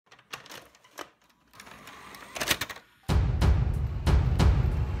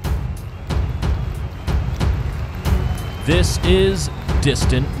This is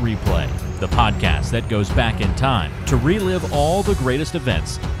Distant Replay, the podcast that goes back in time to relive all the greatest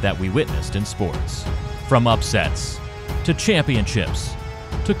events that we witnessed in sports. From upsets, to championships,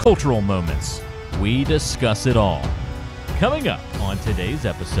 to cultural moments, we discuss it all. Coming up on today's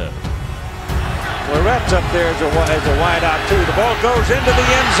episode. Lorette's up there as a wide out too. The ball goes into the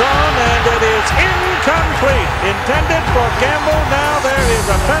end zone and it is incomplete. Intended for Gamble. Now there is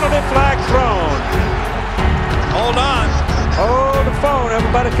a penalty flag thrown. Hold on. Hold the phone.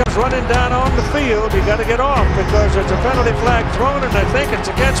 Everybody comes running down on the field. You got to get off because there's a penalty flag thrown and I think it's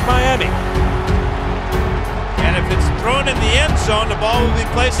against Miami. And if it's thrown in the end zone, the ball will be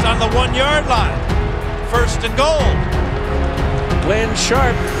placed on the 1 yard line. First and goal. Glenn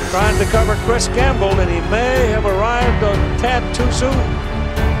Sharp trying to cover Chris Gamble, and he may have arrived a tad too soon.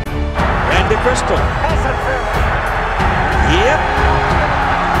 Randy Crystal. Yep.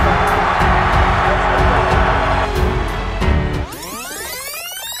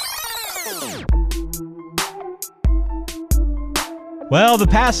 Well, the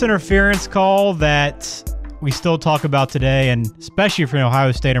pass interference call that we still talk about today, and especially if you're an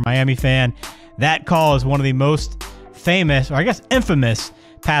Ohio State or Miami fan, that call is one of the most famous, or I guess infamous,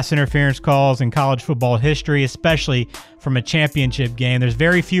 pass interference calls in college football history, especially from a championship game. There's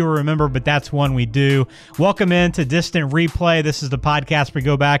very few we remember, but that's one we do. Welcome into Distant Replay. This is the podcast where we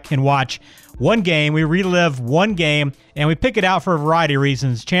go back and watch one game. We relive one game, and we pick it out for a variety of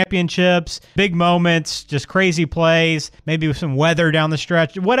reasons. Championships, big moments, just crazy plays, maybe with some weather down the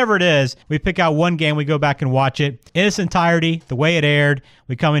stretch, whatever it is. We pick out one game, we go back and watch it in its entirety, the way it aired.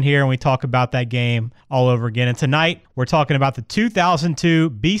 We come in here and we talk about that game all over again. And tonight, we're talking about the 2002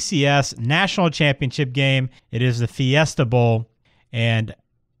 BCS National Championship Game. It is the Fiesta Bowl, and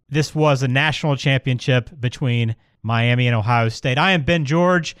this was a national championship between Miami and Ohio State. I am Ben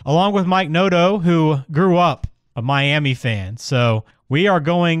George, along with Mike Noto, who grew up a Miami fan. So we are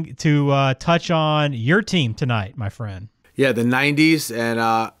going to touch on your team tonight, my friend. Yeah, the 90s and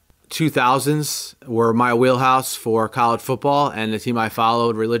 2000s were my wheelhouse for college football, and the team I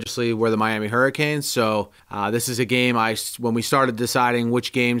followed religiously were the Miami Hurricanes. So this is a game when we started deciding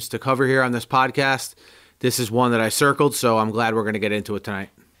which games to cover here on this podcast, this is one that I circled, so I'm glad we're going to get into it tonight.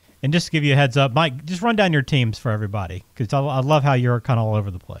 And just to give you a heads up, Mike, just run down your teams for everybody, because I love how you're kind of all over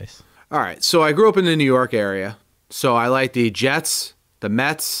the place. All right, so I grew up in the New York area, so I like the Jets, the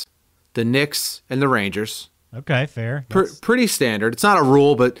Mets, the Knicks, and the Rangers. Okay, fair. Pretty standard. It's not a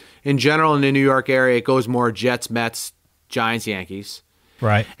rule, but in general in the New York area, it goes more Jets, Mets, Giants, Yankees.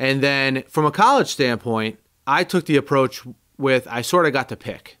 Right. And then from a college standpoint, I took the approach with I sort of got to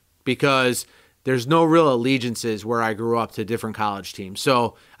pick because there's no real allegiances where I grew up to different college teams.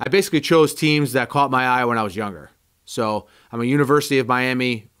 So I basically chose teams that caught my eye when I was younger. So I'm a University of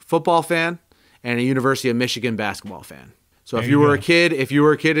Miami football fan and a University of Michigan basketball fan. So if you were a kid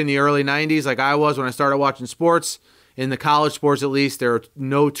in the early 90s like I was when I started watching sports, in the college sports at least, there are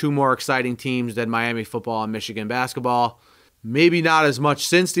no two more exciting teams than Miami football and Michigan basketball. Maybe not as much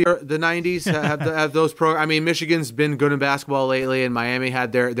since the 90s have those programs. I mean, Michigan's been good in basketball lately, and Miami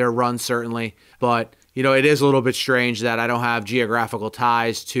had their run certainly. But, you know, it is a little bit strange that I don't have geographical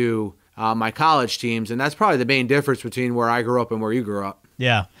ties to my college teams, and that's probably the main difference between where I grew up and where you grew up.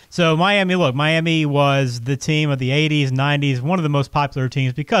 Yeah. So Miami was the team of the 80s, 90s, one of the most popular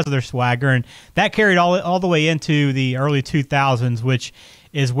teams because of their swagger, and that carried all the way into the early 2000s, which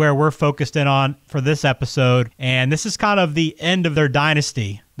is where we're focused in on for this episode. And this is kind of the end of their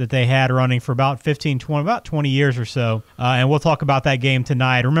dynasty that they had running for about 20 years or so. And we'll talk about that game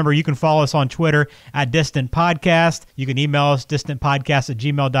tonight. Remember, you can follow us on Twitter at Distant Podcast. You can email us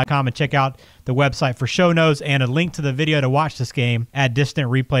distantpodcast@gmail.com and check out the website for show notes and a link to the video to watch this game at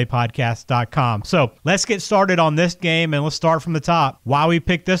distantreplaypodcast.com. So let's get started on this game, and let's start from the top. Why we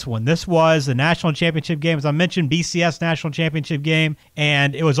picked this one. This was the national championship game, as I mentioned, BCS National Championship Game,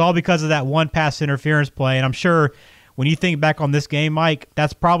 and it was all because of that one pass interference play. And I'm sure when you think back on this game, Mike,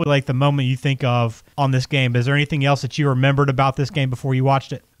 that's probably like the moment you think of on this game. Is there anything else that you remembered about this game before you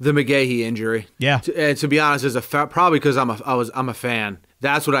watched it? The McGahee injury. Yeah. And to be honest, probably because I'm a fan.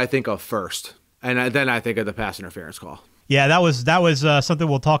 That's what I think of first, and then I think of the pass interference call. Yeah, that was something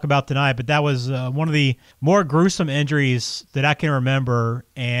we'll talk about tonight, but that was one of the more gruesome injuries that I can remember,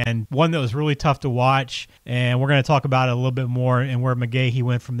 and one that was really tough to watch, and we're going to talk about it a little bit more and where McGahee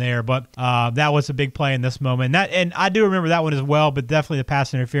went from there, but that was a big play in this moment. And I do remember that one as well, but definitely the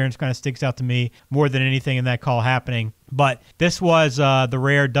pass interference kind of sticks out to me more than anything in that call happening. But this was the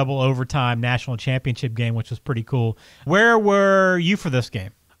rare double overtime national championship game, which was pretty cool. Where were you for this game?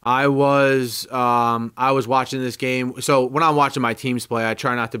 I was watching this game. So when I'm watching my teams play, I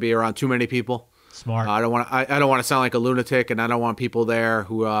try not to be around too many people. Smart. I don't want to sound like a lunatic, and I don't want people there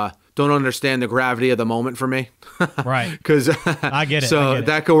who don't understand the gravity of the moment for me. Right. Because I get it. So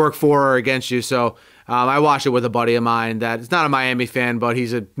that could work for or against you. So I watched it with a buddy of mine that is not a Miami fan, but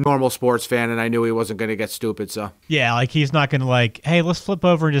he's a normal sports fan, and I knew he wasn't going to get stupid. So yeah, like he's not going to like, hey, let's flip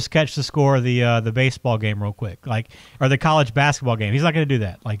over and just catch the score of the baseball game real quick, like, or the college basketball game. He's not going to do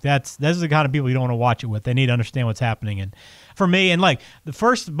that. Like those are the kind of people you don't want to watch it with. They need to understand what's happening. And for me, and like the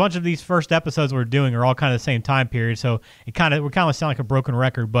first bunch of these first episodes we're doing are all kind of the same time period, so we kind of sound like a broken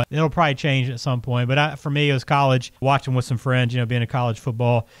record, but it'll probably change at some point. But for me, it was college, watching with some friends, being a college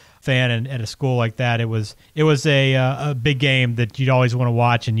football fan and at a school like that, it was a big game that you'd always want to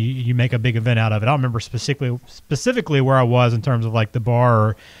watch, and you make a big event out of it. I don't remember specifically where I was in terms of like the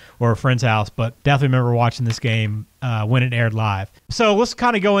bar or a friend's house, but definitely remember watching this game when it aired live. So let's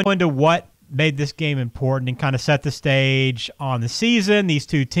kind of go into what made this game important and kind of set the stage on the season, these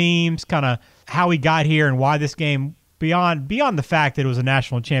two teams, kind of how we got here and why this game, beyond the fact that it was a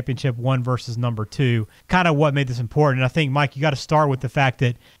national championship, 1 versus number 2, kind of what made this important. And I think, Mike, you got to start with the fact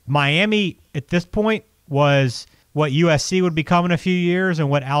that Miami at this point was what USC would become in a few years and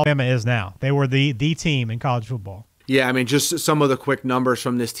what Alabama is now. They were the team in college football. Yeah, I mean, just some of the quick numbers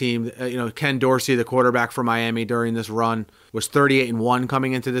from this team. Ken Dorsey, the quarterback for Miami during this run, was 38-1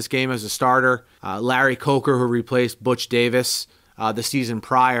 coming into this game as a starter. Larry Coker, who replaced Butch Davis the season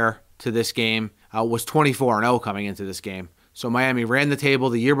prior to this game, was 24-0 coming into this game. So Miami ran the table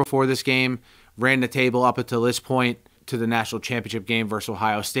the year before this game, ran the table up until this point to the national championship game versus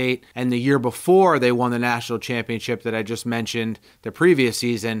Ohio State. And the year before they won the national championship that I just mentioned, the previous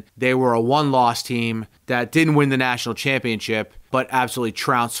season, they were a one-loss team that didn't win the national championship, but absolutely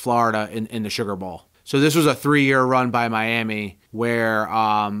trounced Florida in the Sugar Bowl. So this was a 3-year run by Miami where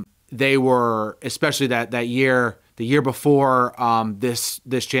they were, especially that year, the year before this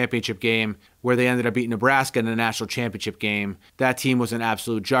championship game, where they ended up beating Nebraska in the national championship game. That team was an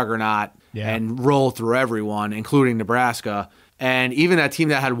absolute juggernaut and rolled through everyone, including Nebraska. And even that team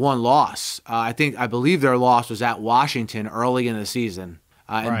that had one loss, I believe their loss was at Washington early in the season.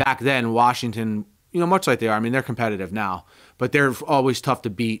 And back then, Washington, much like they are, I mean, they're competitive now, but they're always tough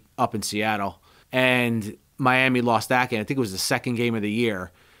to beat up in Seattle. And Miami lost that game. I think it was the second game of the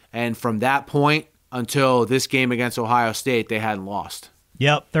year. And from that point until this game against Ohio State, they hadn't lost.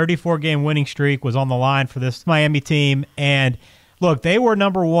 Yep, 34-game winning streak was on the line for this Miami team. And look, they were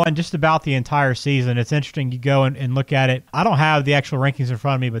number 1 just about the entire season. It's interesting. You go and look at it. I don't have the actual rankings in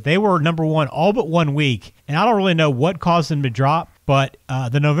front of me, but they were number 1 all but 1 week. And I don't really know what caused them to drop, but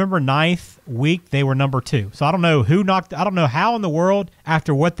the November 9th week, they were number 2. So I don't know I don't know how in the world,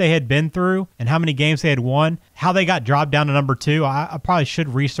 after what they had been through and how many games they had won, how they got dropped down to number 2. I probably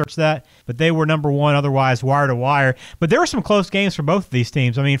should research that, but they were number 1 otherwise, wire to wire. But there were some close games for both of these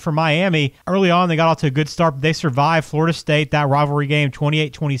teams. I mean, for Miami, early on, they got off to a good start, but they survived Florida State, that rivalry game,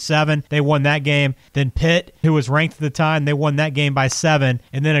 28-27. They won that game. Then Pitt, who was ranked at the time, they won that game by 7.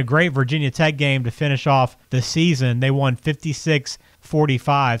 And then a great Virginia Tech game to finish off the season. They won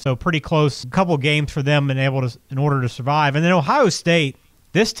 56-45. So pretty close couple games for them in order to survive. And then Ohio State,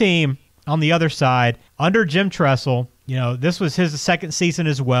 this team on the other side, under Jim Tressel, this was his second season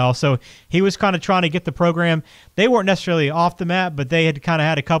as well. So he was kind of trying to get the program. They weren't necessarily off the map, but they had kind of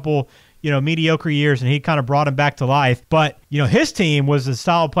had a couple mediocre years, and he kind of brought him back to life. But, his team was a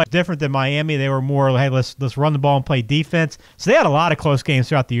style of play different than Miami. They were more, hey, let's run the ball and play defense. So they had a lot of close games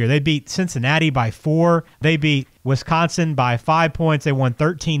throughout the year. They beat Cincinnati by 4. They beat Wisconsin by 5 points. They won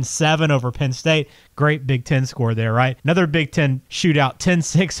 13-7 over Penn State. Great Big Ten score there, right? Another Big Ten shootout,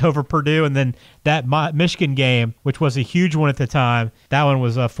 10-6 over Purdue. And then that Michigan game, which was a huge one at the time, that one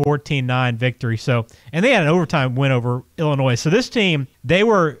was a 14-9 victory. So, and they had an overtime win over Illinois. So this team, they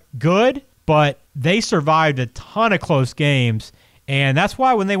were good, but they survived a ton of close games. And that's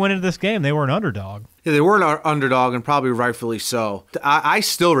why when they went into this game, they were an underdog. Yeah, they were an underdog, and probably rightfully so. I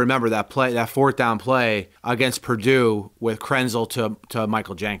still remember that play, that fourth down play against Purdue with Tressel to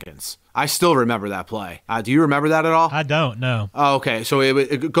Michael Jenkins. I still remember that play. Do you remember that at all? I don't, no. Oh, okay. So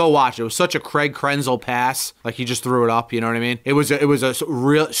go watch it. It was such a Craig Tressel pass, like he just threw it up. You know what I mean? It was a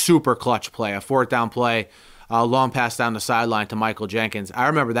real super clutch play, a fourth down play. Long pass down the sideline to Michael Jenkins. I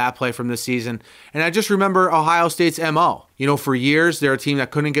remember that play from this season. And I just remember Ohio State's MO. For years, they're a team that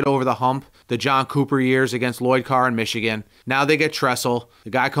couldn't get over the hump. The John Cooper years against Lloyd Carr in Michigan. Now they get Tressel, the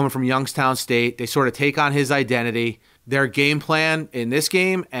guy coming from Youngstown State. They sort of take on his identity. Their game plan in this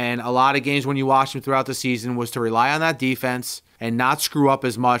game, and a lot of games when you watch them throughout the season, was to rely on that defense and not screw up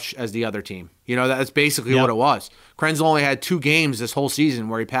as much as the other team. That's basically what it was. Tressel only had 2 games this whole season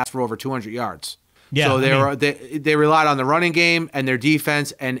where he passed for over 200 yards. Yeah, so they relied on the running game and their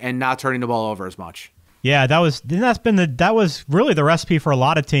defense and not turning the ball over as much. Yeah, that was really the recipe for a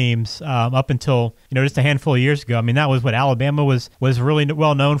lot of teams up until just a handful of years ago. I mean, that was what Alabama was really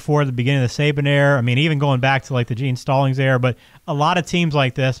well known for at the beginning of the Saban era. I mean, even going back to like the Gene Stallings era. But a lot of teams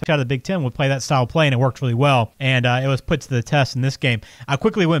like this, out of the Big Ten, would play that style of play, and it worked really well. And it was put to the test in this game. I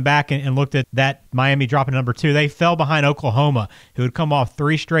quickly went back and looked at that Miami dropping number 2. They fell behind Oklahoma, who had come off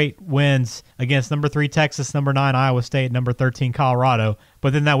 3 straight wins against number 3 Texas, number 9 Iowa State, number 13 Colorado.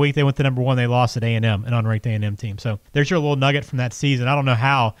 But then that week they went to number 1. They lost at A&M, an unranked A&M team. So there's your little nugget from that season. I don't know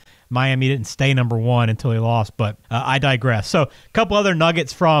how Miami didn't stay number 1 until they lost, but I digress. So a couple other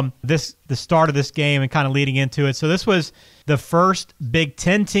nuggets from the start of this game and kind of leading into it. So this was the first Big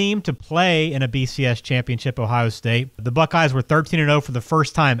Ten team to play in a BCS championship, Ohio State. The Buckeyes were 13-0 for the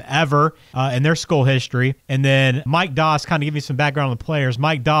first time ever in their school history. And then Mike Doss, kind of give you some background on the players.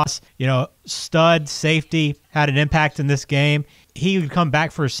 Mike Doss, stud safety, had an impact in this game. He would come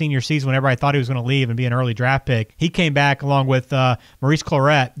back for his senior season whenever I thought he was going to leave and be an early draft pick. He came back along with Maurice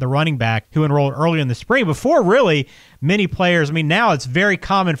Clarett, the running back, who enrolled early in the spring. Before really many players, I mean, now it's very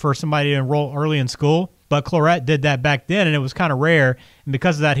common for somebody to enroll early in school, but Clarett did that back then, and it was kind of rare. And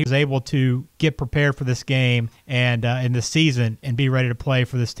because of that, he was able to get prepared for this game and in the season and be ready to play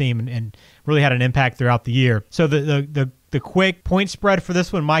for this team and really had an impact throughout the year. So the quick point spread for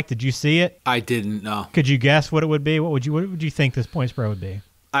this one, Mike, did you see it? I didn't know. Could you guess what it would be? What would you think this point spread would be?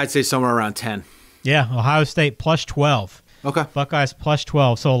 I'd say somewhere around 10. Yeah, Ohio State plus 12. Okay. Buckeyes plus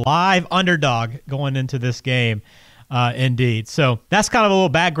 12. So live underdog going into this game. Indeed. So that's kind of a little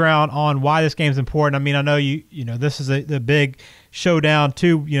background on why this game's important. I mean, I know this is the big showdown,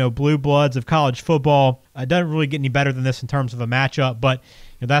 two blue bloods of college football. It doesn't really get any better than this in terms of a matchup, but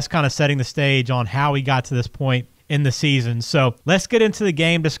that's kind of setting the stage on how we got to this point in the season. So let's get into the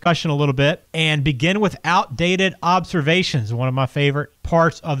game discussion a little bit and begin with outdated observations, one of my favorite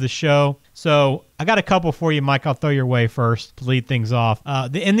parts of the show. So I got a couple for you, Mike. I'll throw your way first to lead things off.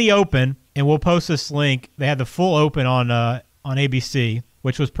 In the open, and we'll post this link, they had the full open on ABC,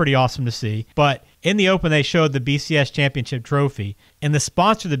 which was pretty awesome to see. But in the open, they showed the BCS Championship Trophy, and the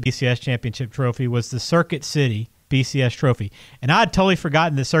sponsor of the BCS Championship Trophy was the Circuit City BCS Trophy. And I'd totally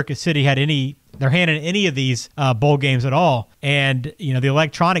forgotten that Circuit City had their hand in any of these bowl games at all. And, the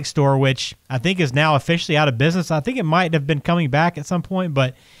electronics store, which I think is now officially out of business. I think it might have been coming back at some point,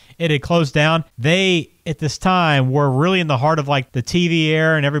 but it had closed down. They, at this time, were really in the heart of like the TV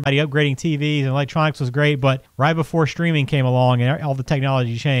era and everybody upgrading TVs, and electronics was great. But right before streaming came along and all the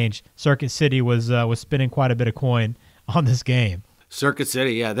technology changed, Circuit City was spending quite a bit of coin on this game. Circuit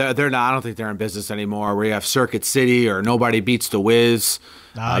City, yeah, they're not. I don't think they're in business anymore. We have Circuit City or Nobody Beats the Wiz.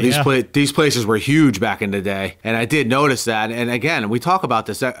 These places were huge back in the day, and I did notice that. And again, we talk about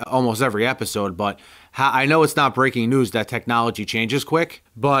this almost every episode, but I know it's not breaking news that technology changes quick.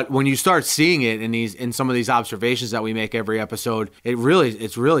 But when you start seeing it in some of these observations that we make every episode,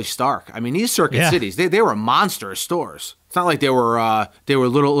 it's really stark. I mean, these Circuit Cities, they were monstrous stores. It's not like they were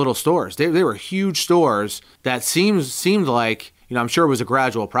little stores. They were huge stores that seemed like. I'm sure it was a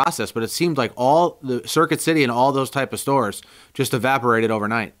gradual process, but it seemed like all the Circuit City and all those type of stores just evaporated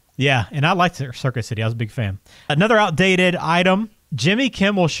overnight. Yeah, and I liked Circuit City. I was a big fan. Another outdated item, Jimmy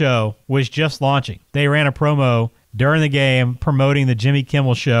Kimmel Show was just launching. They ran a promo during the game promoting the Jimmy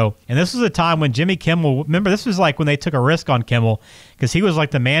Kimmel Show. And this was a time when Jimmy Kimmel, remember, this was like when they took a risk on Kimmel because he was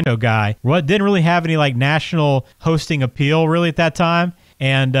like the Mando guy. Didn't really have any like national hosting appeal really at that time.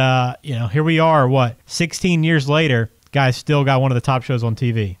 And, here we are, 16 years later. Guys still got one of the top shows on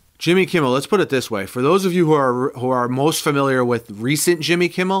TV. Jimmy Kimmel, let's put it this way. For those of you who are most familiar with recent Jimmy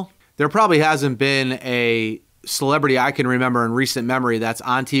Kimmel, there probably hasn't been a celebrity I can remember in recent memory that's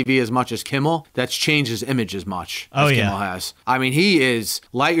on TV as much as Kimmel that's changed his image as much as Kimmel has. I mean, he is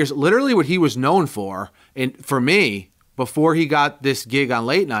light years, literally what he was known for. And for me, before he got this gig on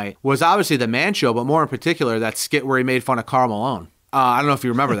late night, was obviously the Man Show, but more in particular, that skit where he made fun of Karl Malone. I don't know if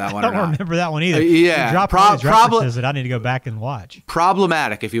you remember that one or not. I don't remember that one either. Yeah. Drop references that I need to go back and watch.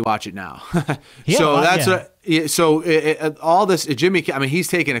 Problematic if you watch it now. All this, Jimmy, I mean, he's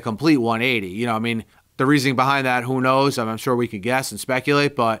taking a complete 180. The reasoning behind that, who knows? I'm sure we could guess and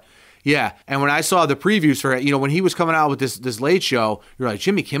speculate, but yeah. And when I saw the previews for it, when he was coming out with this late show, you're like,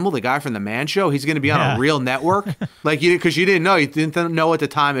 Jimmy Kimmel, the guy from the Man Show, he's going to be on a real network? Because you didn't know at the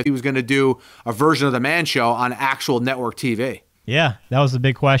time if he was going to do a version of the Man Show on actual network TV. Yeah, that was the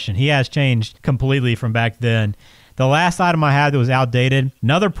big question. He has changed completely from back then. The last item I had that was outdated,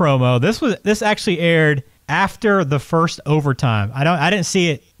 another promo. This actually aired after the first overtime. I didn't see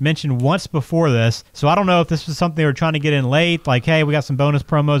it mentioned once before this, so I don't know if this was something they were trying to get in late, like, hey, we got some bonus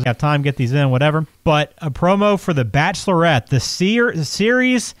promos, we have time to get these in, whatever. But a promo for The Bachelorette, the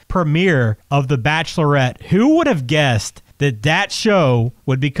series premiere of The Bachelorette. Who would have guessed that show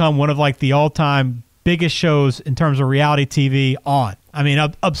would become one of like the all-time biggest shows in terms of reality TV on? I mean,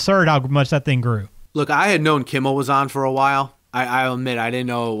 absurd how much that thing grew. Look, I had known Kimmel was on for a while. I'll admit I didn't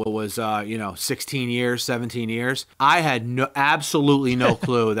know it was 16 years, 17 years. I had absolutely no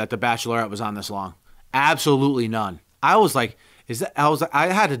clue that The Bachelorette was on this long. Absolutely none. I was like, I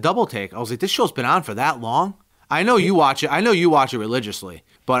had to double take. I was like, this show's been on for that long? I know you watch it. I know you watch it religiously,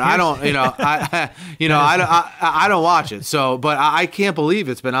 but I don't. I don't watch it. So, but I can't believe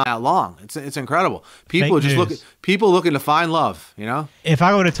it's been on that long. It's incredible. People looking to find love. If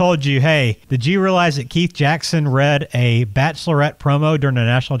I would have told you, hey, did you realize that Keith Jackson read a Bachelorette promo during the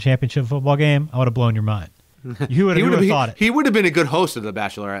National Championship football game? I would have blown your mind. You would have thought it. He would have been a good host of The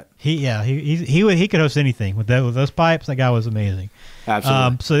Bachelorette. He could host anything with those pipes. That guy was amazing.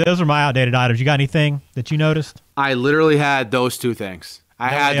 Absolutely. So those are my outdated items. You got anything that you noticed? I literally had those two things.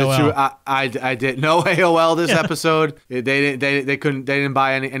 I did no AOL this episode. They didn't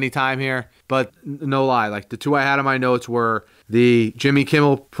buy any time here. But no lie, like the two I had in my notes were the Jimmy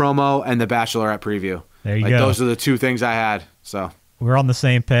Kimmel promo and the Bachelorette preview. There you go. Those are the two things I had. So we're on the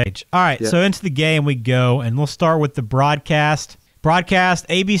same page. All right, So into the game we go, and we'll start with the broadcast.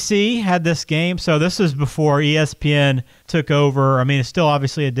 ABC had this game, so this is before ESPN took over. I mean, it's still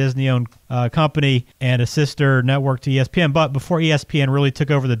obviously a Disney-owned company and a sister network to ESPN, but before ESPN really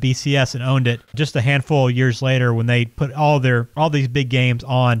took over the BCS and owned it, just a handful of years later when they put all these big games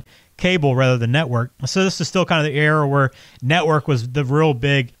on cable rather than network. So this is still kind of the era where network was the real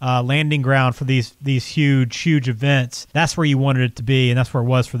big landing ground for these huge events. That's where you wanted it to be, and that's where it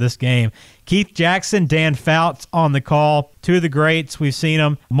was for this game. Keith Jackson, Dan Fouts on the call. Two of the greats. We've seen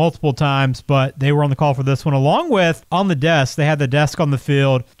them multiple times, but they were on the call for this one. Along with, on the desk, they had the desk on the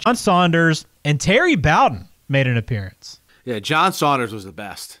field, John Saunders and Terry Bowden made an appearance. Yeah, John Saunders was the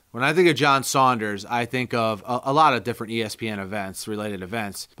best. When I think of John Saunders, I think of a lot of different ESPN events, related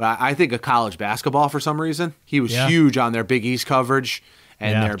events. But I think of college basketball for some reason. He was huge on their Big East coverage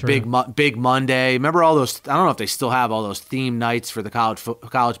and their Big Monday. Remember all those? I don't know if they still have all those theme nights for the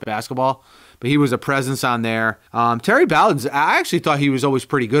college basketball. But he was a presence on there. Terry Bowden, I actually thought he was always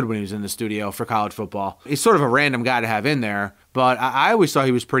pretty good when he was in the studio for college football. He's sort of a random guy to have in there, but I always thought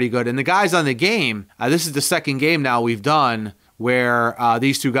he was pretty good. And the guys on the game, this is the second game now we've done where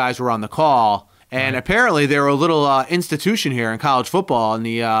these two guys were on the call. And apparently they were a little institution here in college football in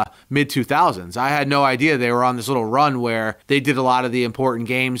the mid-2000s. I had no idea they were on this little run where they did a lot of the important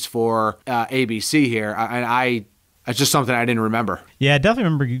games for ABC here. It's just something I didn't remember. Yeah, I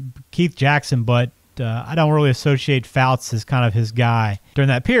definitely remember Keith Jackson, but I don't really associate Fouts as kind of his guy during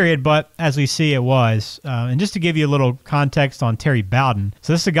that period, but as we see, it was. And just to give you a little context on Terry Bowden,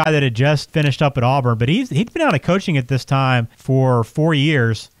 so this is a guy that had just finished up at Auburn, but he'd been out of coaching at this time for 4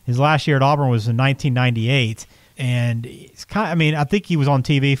 years. His last year at Auburn was in 1998. And it's I think he was on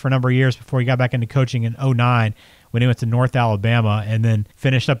TV for a number of years before he got back into coaching in 2009. When he went to North Alabama, and then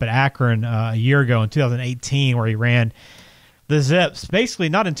finished up at Akron a year ago in 2018, where he ran the Zips, basically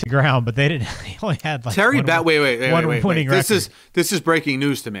not into ground, but they didn't. He only had like wait. Winning record. This is breaking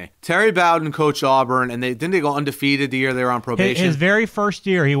news to me. Terry Bowden coached Auburn, and didn't they go undefeated the year they were on probation? His very first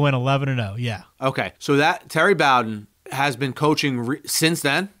year, he went 11-0. Yeah. Okay, so that Terry Bowden has been coaching since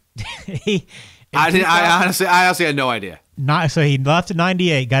then. I honestly had no idea. So he left in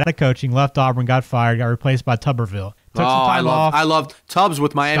 98, got out of coaching, left Auburn, got fired, got replaced by Tuberville. Took some time off. I love Tubbs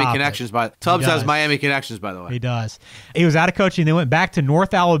with Miami connections. Tubbs has Miami connections, by the way. He does. He was out of coaching. They went back to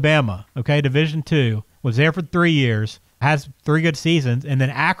North Alabama, Division II. Was there for 3 years. Has 3 good seasons. And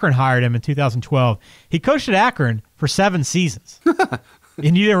then Akron hired him in 2012. He coached at Akron for 7 seasons.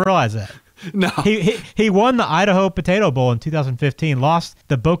 And you didn't realize that. No. He won the Idaho Potato Bowl in 2015, lost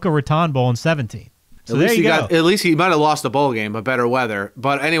the Boca Raton Bowl in 2017. So there you go. At least he might have lost the bowl game, but better weather.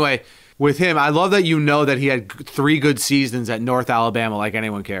 But anyway, with him, I love that that he had 3 good seasons at North Alabama, like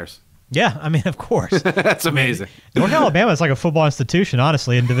anyone cares. Yeah, I mean, of course. That's amazing. North Alabama is like a football institution,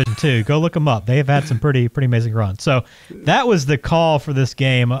 honestly, in Division II. Go look them up. They've had some pretty amazing runs. So that was the call for this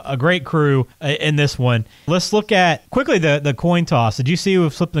game. A great crew in this one. Let's look at, quickly, the coin toss. Did you see who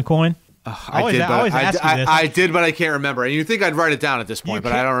flipped the coin? I did, but I can't remember. And you think I'd write it down at this point,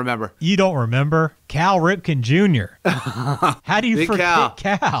 but I don't remember. You don't remember? Cal Ripken Jr. How do you forget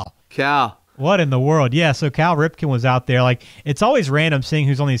Cal? What in the world? Yeah, so Cal Ripken was out there. Like, it's always random seeing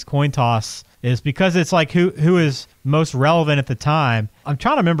who's on these coin toss is because it's like who is most relevant at the time. I'm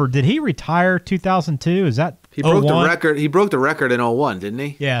trying to remember, did he retire 2002? Is that He broke the record. He broke the record in 01, didn't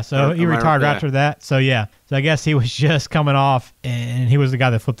he? Yeah, so he retired after that. So yeah. So I guess he was just coming off, and he was the guy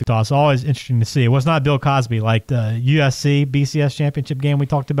that flipped the toss. Always interesting to see. It was not Bill Cosby like the USC BCS Championship game we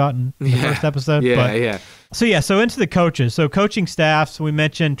talked about in the first episode. Yeah. So into the coaches. So coaching staffs, we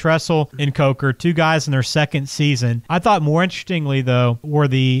mentioned Tressel and Coker, two guys in their second season. I thought more interestingly, though, were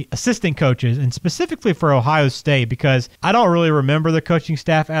the assistant coaches, and specifically for Ohio State, because I don't really remember the coaching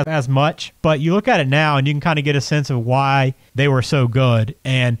staff as much, but you look at it now and you can kind of get a sense of why they were so good.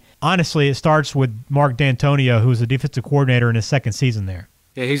 And honestly, it starts with Mark D'Antonio, who was the defensive coordinator in his second season there.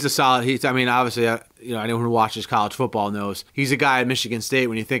 Yeah, he's a solid. Obviously, anyone who watches college football knows he's a guy at Michigan State.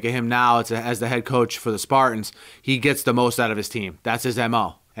 When you think of him now, as the head coach for the Spartans, he gets the most out of his team. That's his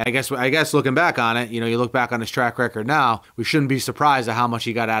MO. And I guess looking back on it, you look back on his track record now, we shouldn't be surprised at how much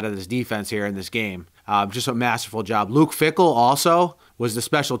he got out of this defense here in this game. Just a masterful job. Luke Fickell also was the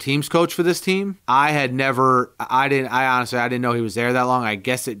special teams coach for this team. I honestly didn't know he was there that long. I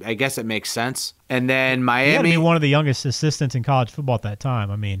guess it makes sense. And then Miami, he had to be one of the youngest assistants in college football at that time.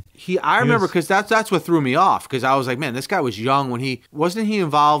 I mean, I remember because that's what threw me off, because I was like, man, this guy was young when he wasn't he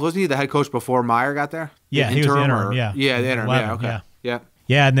the head coach before Meyer got there? Yeah, he was the interim. The interim. 11, yeah, okay, yeah.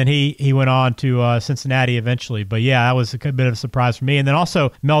 Yeah, and then he went on to Cincinnati eventually. But yeah, that was a bit of a surprise for me. And then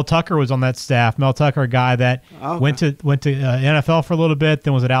also Mel Tucker was on that staff. Mel Tucker, a guy that went to NFL for a little bit,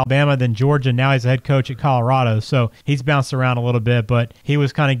 then was at Alabama, then Georgia. Now he's a head coach at Colorado. So he's bounced around a little bit, but he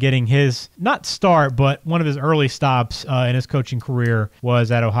was kind of getting his, not start, but one of his early stops in his coaching career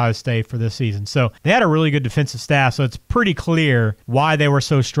was at Ohio State for this season. So they had a really good defensive staff, so it's pretty clear why they were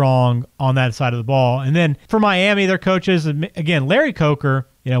so strong on that side of the ball. And then for Miami, their coaches, again, Larry Coker,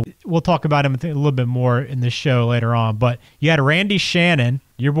 we'll talk about him a little bit more in this show later on. But you had Randy Shannon,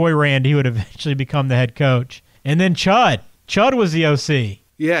 your boy Randy, who would eventually become the head coach. And then Chud. Chud was the OC.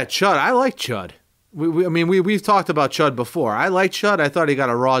 Yeah, Chud. I like Chud. We've talked about Chud before. I like Chud. I thought he got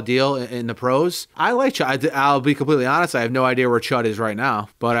a raw deal in the pros. I like Chud. I'll be completely honest. I have no idea where Chud is right now.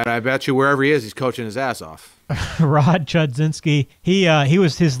 But I bet you wherever he is, he's coaching his ass off. Rod Chudzinski.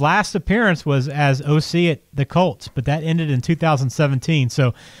 His last appearance was as OC at the Colts, but that ended in 2017.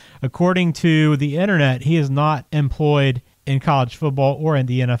 So according to the internet, he is not employed in college football or in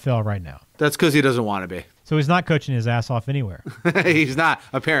the NFL right now. That's because he doesn't want to be. So he's not coaching his ass off anywhere. He's not,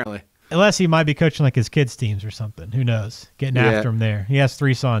 apparently. Unless he might be coaching like his kids' teams or something. Who knows? Getting after him there. He has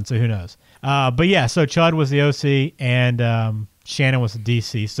 3 sons, so who knows? But yeah, so Chud was the OC and Shannon was the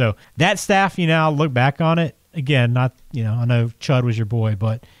DC. So that staff, I'll look back on it. Again, I know Chud was your boy,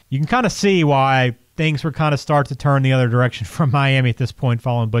 but you can kind of see why things were kind of start to turn the other direction from Miami at this point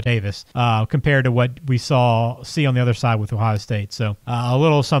following Butch Davis compared to what we see on the other side with Ohio State. So a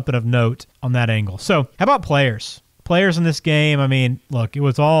little something of note on that angle. So how about players? Players in this game, look, it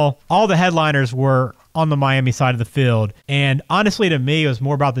was all the headliners were on the Miami side of the field. And honestly, to me, it was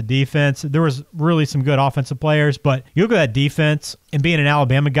more about the defense. There was really some good offensive players, but you look at that defense, and being an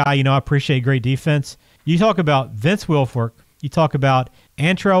Alabama guy, I appreciate great defense. You talk about Vince Wilfork, you talk about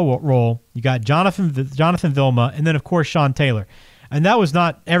Antrell Roll, you got Jonathan Vilma, and then, of course, Sean Taylor. And that was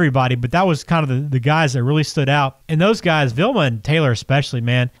not everybody, but that was kind of the guys that really stood out. And those guys, Vilma and Taylor especially,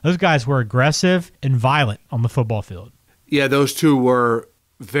 man, those guys were aggressive and violent on the football field. Yeah, those two were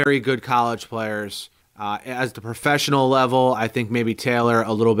very good college players. As the professional level, I think maybe Taylor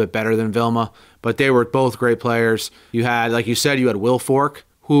a little bit better than Vilma, but they were both great players. You had, like you said, you had Wilfork,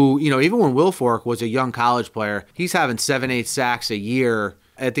 who, even when Wilfork was a young college player, he's having 7-8 sacks a year.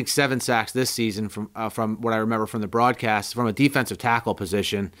 I think 7 sacks this season from what I remember from the broadcast, from a defensive tackle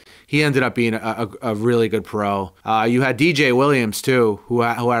position. He ended up being a really good pro. You had DJ Williams, too, who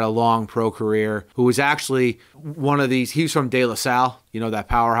had a long pro career, who was actually one of these. He was from De La Salle, that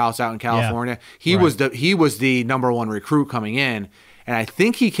powerhouse out in California. Yeah, he was the number 1 recruit coming in, and I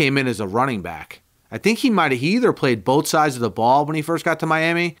think he came in as a running back. I think he either played both sides of the ball when he first got to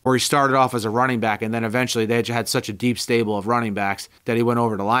Miami, or he started off as a running back, and then eventually they had such a deep stable of running backs that he went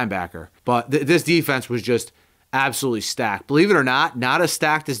over to linebacker. But this defense was just absolutely stacked. Believe it or not as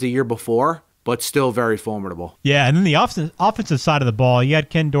stacked as the year before, but still very formidable. Yeah, and then the offensive side of the ball, you had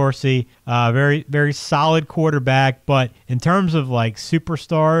Ken Dorsey, very, very solid quarterback, but in terms of like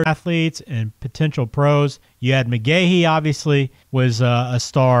superstar athletes and potential pros, you had McGahee, obviously, was a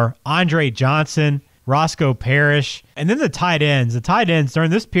star, Andre Johnson, Roscoe Parrish, and then the tight ends. The tight ends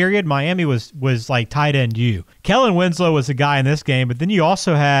during this period, Miami was like tight end U. Kellen Winslow was a guy in this game, but then you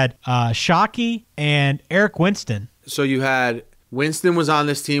also had Shockey and Eric Winston. So you had Winston was on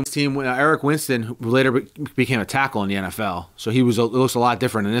this team. Eric Winston, who later became a tackle in the NFL, so it looks a lot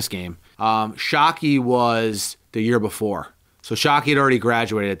different in this game. Shockey was the year before, so Shockey had already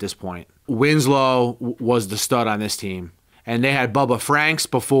graduated at this point. Winslow was the stud on this team, and they had Bubba Franks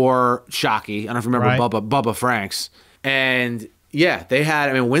before Shockey. I don't know if you remember Bubba Franks, and yeah, they had.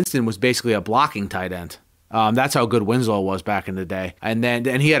 I mean, Winston was basically a blocking tight end. That's how good Winslow was back in the day. And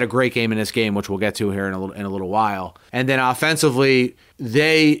he had a great game in this game, which we'll get to here in a little while. And then offensively,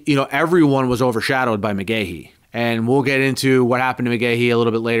 everyone was overshadowed by McGahee. And we'll get into what happened to McGahee a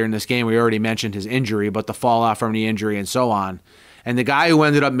little bit later in this game. We already mentioned his injury, but the fallout from the injury and so on. And the guy who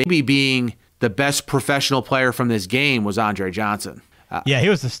ended up maybe being the best professional player from this game was Andre Johnson. Yeah, he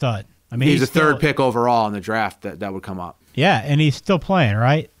was the stud. I mean, he's the third pick overall in the draft that would come up. Yeah, and he's still playing,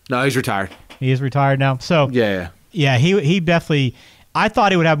 right? No, he's retired. He is retired now. So yeah, he definitely. I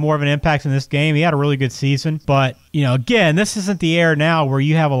thought he would have more of an impact in this game. He had a really good season, but again, this isn't the era now where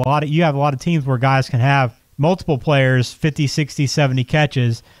you have a lot of teams where guys can have multiple players, 50, 60, 70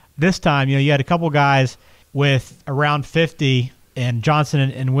 catches. This time, you had a couple guys with around 50, and Johnson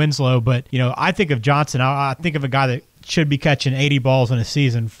and Winslow. But I think of Johnson. I think of a guy that should be catching 80 balls in a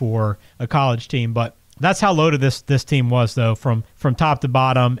season for a college team, but. That's how loaded this team was, though, from top to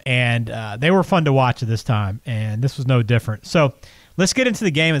bottom, and they were fun to watch at this time, and this was no different. So let's get into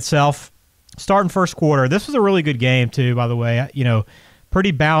the game itself. Starting first quarter, this was a really good game, too, by the way. Pretty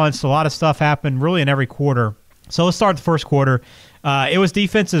balanced. A lot of stuff happened really in every quarter. So let's start the first quarter. It was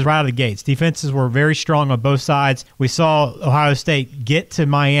defenses right out of the gates. Defenses were very strong on both sides. We saw Ohio State get to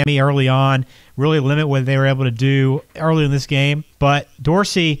Miami early on, really limit what they were able to do early in this game. But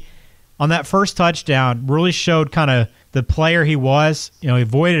Dorsey, on that first touchdown, really showed kind of the player he was. He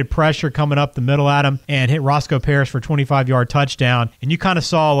avoided pressure coming up the middle at him and hit Roscoe Parrish for a 25-yard touchdown. And you kind of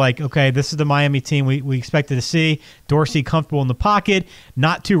saw, okay, this is the Miami team we expected to see. Dorsey comfortable in the pocket,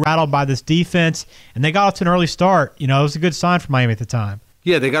 not too rattled by this defense. And they got off to an early start. It was a good sign for Miami at the time.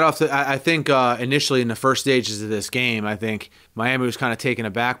 Yeah, they got off to, I think initially in the first stages of this game, I think Miami was kind of taken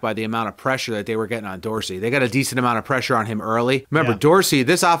aback by the amount of pressure that they were getting on Dorsey. They got a decent amount of pressure on him early. Remember, Dorsey,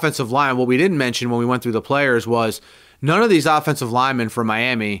 this offensive line, what we didn't mention when we went through the players was none of these offensive linemen for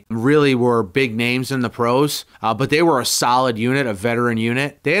Miami really were big names in the pros, but they were a solid unit, a veteran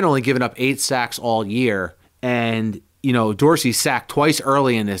unit. They had only given up 8 sacks all year, and Dorsey sacked twice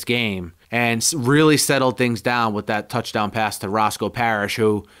early in this game and really settled things down with that touchdown pass to Roscoe Parrish,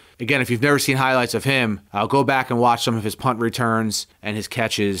 who, again, if you've never seen highlights of him, go back and watch some of his punt returns and his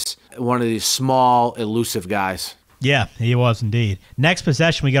catches. One of these small, elusive guys. Yeah, he was indeed. Next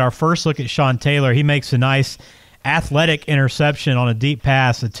possession, we get our first look at Sean Taylor. He makes a nice athletic interception on a deep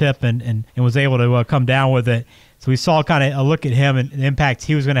pass, a tip, and was able to come down with it. So we saw kind of a look at him and the impact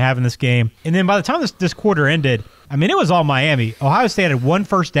he was going to have in this game. And then by the time this quarter ended, I mean, it was all Miami. Ohio State had 1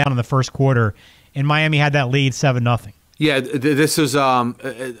 first down in the first quarter, and Miami had that lead 7-0. Yeah, this was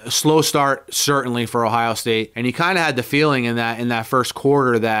a slow start, certainly, for Ohio State. And you kind of had the feeling in that first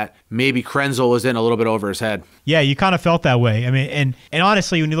quarter that maybe Krenzel was in a little bit over his head. Yeah, you kind of felt that way. I mean, and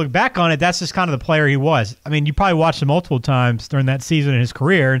honestly, when you look back on it, that's just kind of the player he was. I mean, you probably watched him multiple times during that season in his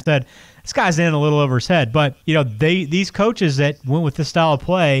career and said, this guy's in a little over his head. But, these coaches that went with this style of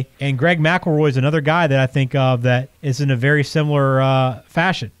play, and Greg McElroy is another guy that I think of that is in a very similar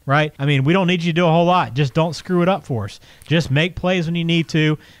fashion, right? I mean, we don't need you to do a whole lot. Just don't screw it up for us. Just make plays when you need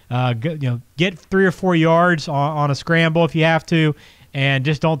to. Get 3 or 4 yards on a scramble if you have to, and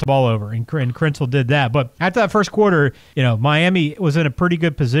just don't turn the ball over. And Krenzel did that. But after that first quarter, Miami was in a pretty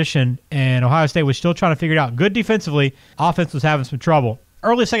good position, and Ohio State was still trying to figure it out. Good defensively. Offense was having some trouble.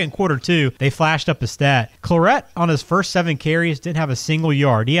 Early second quarter, too, they flashed up a stat. Claret, on his first 7 carries, didn't have a single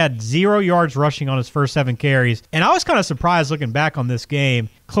yard. He had 0 yards rushing on his first 7 carries. And I was kind of surprised looking back on this game.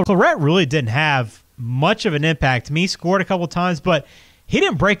 Claret really didn't have much of an impact. To me, he scored a couple times, but he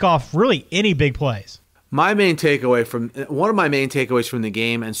didn't break off really any big plays. One of my main takeaways from the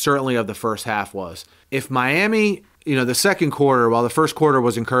game, and certainly of the first half, was if Miami, the second quarter, while the first quarter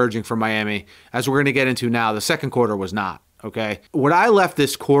was encouraging for Miami, as we're going to get into now, the second quarter was not. Okay. What I left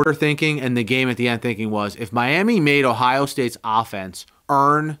this quarter thinking and the game at the end thinking was if Miami made Ohio State's offense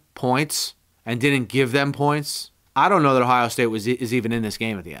earn points and didn't give them points, I don't know that Ohio State is even in this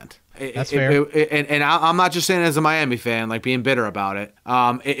game at the end. That's fair. And I'm not just saying as a Miami fan, like being bitter about it.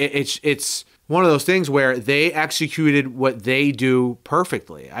 It's one of those things where they executed what they do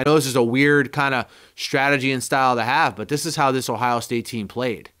perfectly. I know this is a weird kind of strategy and style to have, but this is how this Ohio State team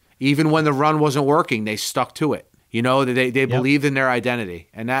played. Even when the run wasn't working, they stuck to it. They believed in their identity,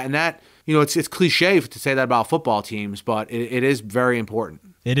 and that it's cliche to say that about football teams, but it is very important.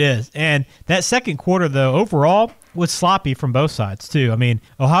 It is. And that second quarter, though, overall, was sloppy from both sides, too. I mean,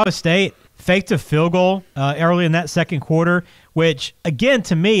 Ohio State faked a field goal early in that second quarter, which, again,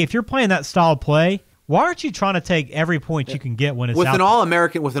 to me, if you're playing that style of play, why aren't you trying to take every point you can get when it's with out an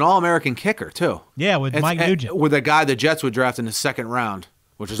All-American kicker, too? Yeah, with Mike Nugent. With a guy the Jets would draft in the second round,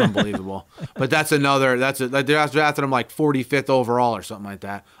 which is unbelievable. But they drafted him like 45th overall or something like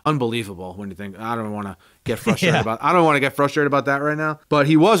that. Unbelievable when you think. I don't want to get frustrated about that right now. But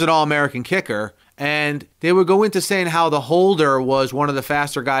he was an All-American kicker, and they would go into saying how the holder was one of the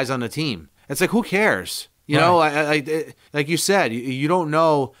faster guys on the team. It's like, who cares? You know, like you said, you don't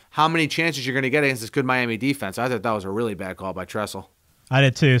know how many chances you're going to get against this good Miami defense. I thought that was a really bad call by Tressel. I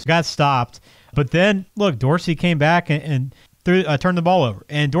did too. So got stopped. But then, look, Dorsey came back and turned the ball over.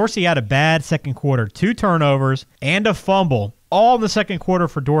 And Dorsey had a bad second quarter, 2 turnovers and a fumble, all in the second quarter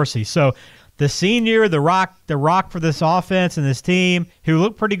for Dorsey. So the senior, the rock for this offense and this team, who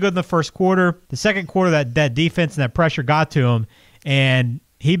looked pretty good in the first quarter, the second quarter, that defense and that pressure got to him, and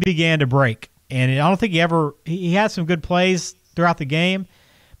he began to break. And I don't think he had some good plays throughout the game,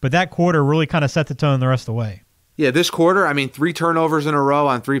 but that quarter really kind of set the tone the rest of the way. Yeah, this quarter, I mean, 3 turnovers in a row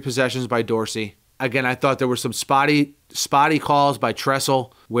on 3 possessions by Dorsey. Again, I thought there were some spotty calls by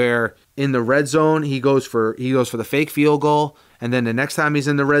Tressel, where in the red zone he goes for the fake field goal, and then the next time he's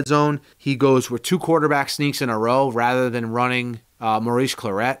in the red zone, he goes for 2 quarterback sneaks in a row rather than running Maurice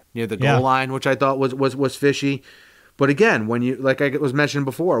Clarett near the goal line, which I thought was fishy. But again, when you, like I was mentioned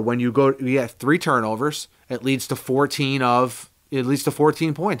before, when you have 3 turnovers, it leads to 14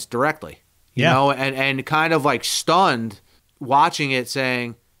 points directly. You know, and kind of like stunned watching it,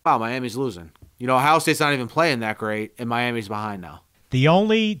 saying, "Wow, Miami's losing." You know, Ohio State's not even playing that great, and Miami's behind now. The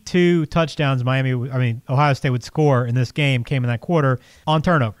only 2 touchdowns Ohio State would score in this game came in that quarter on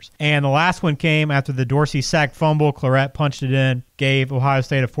turnovers. And the last one came after the Dorsey sack fumble. Clarett punched it in, gave Ohio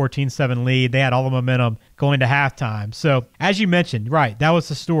State a 14-7 lead. They had all the momentum going to halftime. So, as you mentioned, right, that was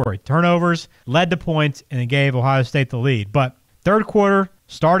the story. Turnovers led to points, and it gave Ohio State the lead. But third quarter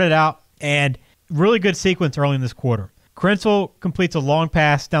started out, and really good sequence early in this quarter. Tressel completes a long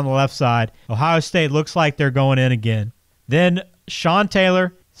pass down the left side. Ohio State looks like they're going in again. Then Sean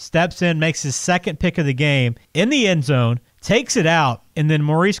Taylor steps in, makes his second pick of the game in the end zone, takes it out, and then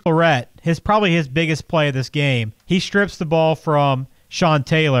Maurice Clarett, probably his biggest play of this game, he strips the ball from Sean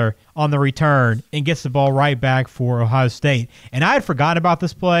Taylor on the return and gets the ball right back for Ohio State. And I had forgotten about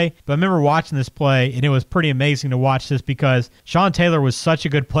this play, but I remember watching this play, and it was pretty amazing to watch this because Sean Taylor was such a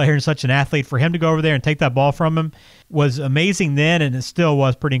good player and such an athlete. For him to go over there and take that ball from him was amazing then, and it still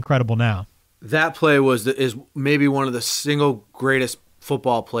was pretty incredible now. That play is maybe one of the single greatest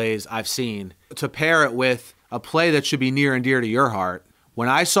football plays I've seen. To pair it with a play that should be near and dear to your heart, when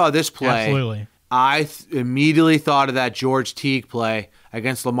I saw this play, absolutely, I immediately thought of that George Teague play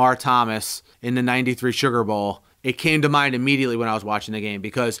against Lamar Thomas in the 93 Sugar Bowl. It came to mind immediately when I was watching the game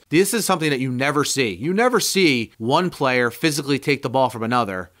because this is something that you never see. You never see one player physically take the ball from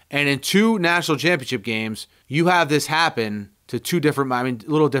another. And in 2 national championship games, you have this happen to 2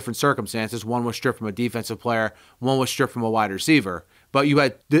 little different circumstances. One was stripped from a defensive player, one was stripped from a wide receiver. But you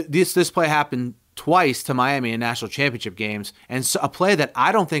had this play happen twice to Miami in national championship games, and a play that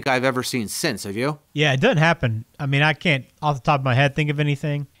I don't think I've ever seen since. Have you? Yeah, it doesn't happen. I mean, I can't, off the top of my head, think of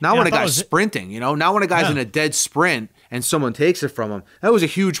anything. Not when a guy's sprinting, Not when a guy's in a dead sprint and someone takes it from him. That was a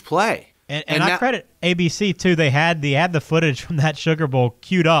huge play. And I credit ABC, too. They had the footage from that Sugar Bowl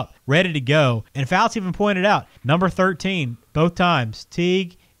queued up, ready to go. And Fouts even pointed out, number 13, both times,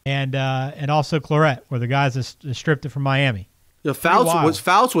 Teague and also Clarett were the guys that stripped it from Miami.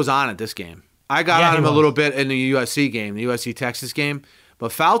 Fouts was on it this game. I got on him a little bit in the USC game, the USC-Texas game,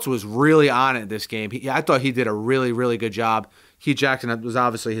 but Fouts was really on it this game. I thought he did a really, really good job. Keith Jackson was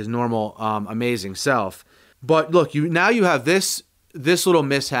obviously his normal, amazing self. But look, now you have this little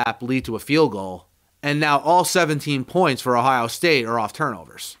mishap lead to a field goal, and now all 17 points for Ohio State are off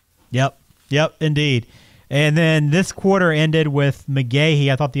turnovers. Yep, indeed. And then this quarter ended with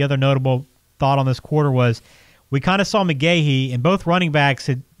McGahee. I thought the other notable thought on this quarter was we kind of saw McGahee, and both running backs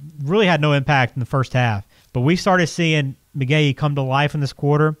had really had no impact in the first half. But we started seeing McGahee come to life in this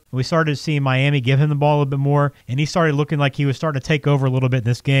quarter. We started seeing Miami give him the ball a little bit more, and he started looking like he was starting to take over a little bit in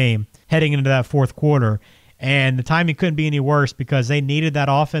this game heading into that fourth quarter. And the timing couldn't be any worse because they needed that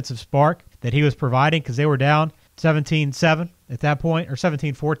offensive spark that he was providing because they were down 17-7 at that point, or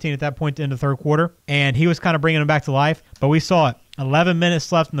 17-14 at that point in the third quarter. And he was kind of bringing them back to life. But we saw it. 11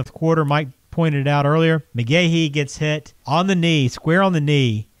 minutes left in the quarter. Mike pointed it out earlier. McGahee gets hit on the knee, square on the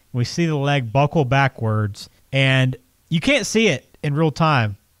knee. We see the leg buckle backwards. And you can't see it in real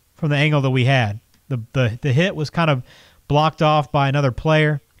time from the angle that we had. The hit was kind of blocked off by another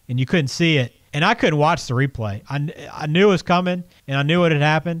player, and you couldn't see it. And I couldn't watch the replay. I knew it was coming, and I knew what had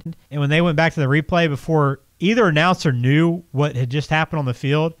happened. And when they went back to the replay before either announcer knew what had just happened on the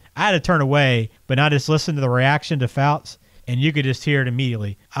field, I had to turn away, but I just listened to the reaction to Fouts, and you could just hear it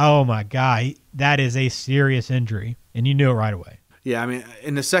immediately. Oh, my God, that is a serious injury, and you knew it right away. Yeah, I mean,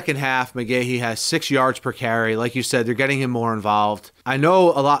 in the second half, McGahee has 6 yards per carry. Like you said, they're getting him more involved. I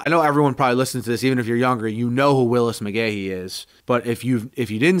know everyone probably listens to this, even if you're younger, you know who Willis McGahee is. But if you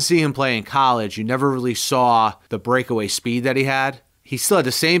didn't see him play in college, you never really saw the breakaway speed that he had. He still had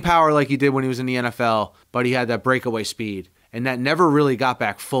the same power like he did when he was in the NFL, but he had that breakaway speed. And that never really got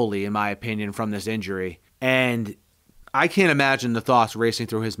back fully, in my opinion, from this injury. And I can't imagine the thoughts racing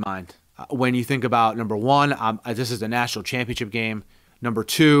through his mind. When you think about, number one, this is a national championship game. Number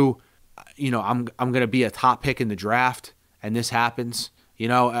two, I'm going to be a top pick in the draft, and this happens.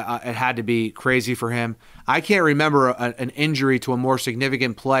 It had to be crazy for him. I can't remember an injury to a more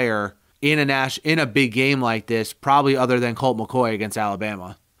significant player in a big game like this, probably other than Colt McCoy against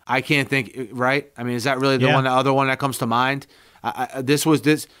Alabama. I can't think, right? I mean, is that really the other one that comes to mind? This was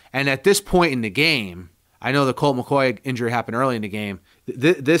this, and at this point in the game, I know the Colt McCoy injury happened early in the game.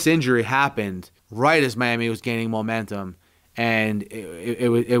 This injury happened right as Miami was gaining momentum, and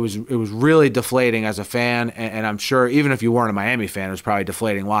it was really deflating as a fan. And I'm sure even if you weren't a Miami fan, it was probably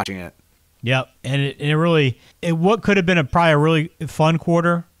deflating watching it. Yep, and what could have been probably a really fun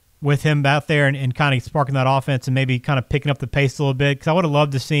quarter with him out there and kind of sparking that offense and maybe kind of picking up the pace a little bit, because I would have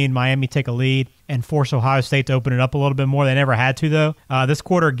loved to seen Miami take a lead and force Ohio State to open it up a little bit more. They never had to, though. This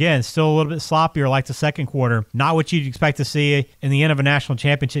quarter, again, still a little bit sloppier like the second quarter. Not what you'd expect to see in the end of a national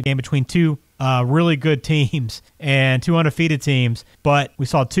championship game between two really good teams and two undefeated teams. But we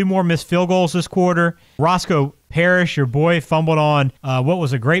saw 2 more missed field goals this quarter. Roscoe Parrish, your boy, fumbled on what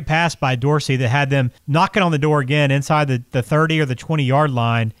was a great pass by Dorsey that had them knocking on the door again inside the 30 or the 20-yard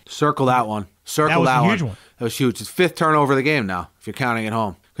line. Circle that one. That was a huge one. That was huge. It's 5th turnover of the game now, if you're counting it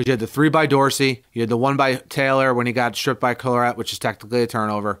home. Because you had the 3 by Dorsey, you had the 1 by Taylor when he got stripped by Colorado, which is technically a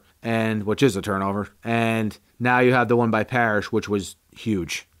turnover, and now you have the 1 by Parrish, which was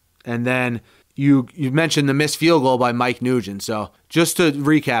huge. And then you mentioned the missed field goal by Mike Nugent. So just to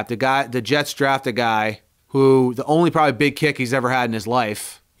recap, the Jets draft a guy who the only probably big kick he's ever had in his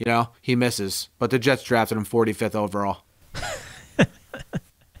life, he misses. But the Jets drafted him 45th overall.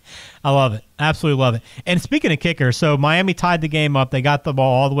 I love it. Absolutely love it. And speaking of kickers, so Miami tied the game up. They got the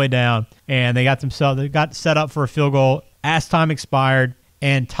ball all the way down, and they got set up for a field goal as time expired.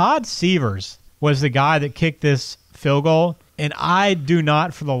 And Todd Severs was the guy that kicked this field goal. And I do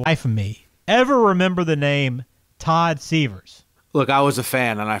not, for the life of me, ever remember the name Todd Severs. Look, I was a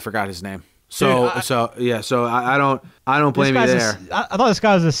fan, and I forgot his name. So I don't blame you there. I thought this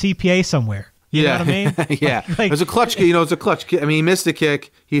guy was a CPA somewhere. You know what I mean? Yeah. It was a clutch kick. It's a clutch kick. I mean, he missed the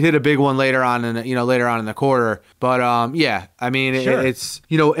kick. He hit a big one later on in the quarter. But I mean, sure. It's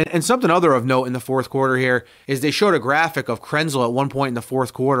and something other of note in the fourth quarter here is they showed a graphic of Tressel at one point in the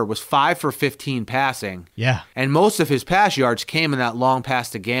fourth quarter was 5 for 15 passing. Yeah. And most of his pass yards came in that long pass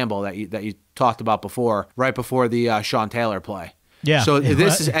to Gamble that you talked about before, right before the Sean Taylor play. Yeah. So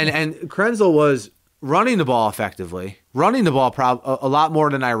this is and Tressel was running the ball effectively, running the ball a lot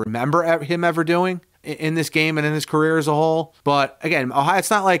more than I remember him ever doing in this game and in his career as a whole. But again, Ohio, it's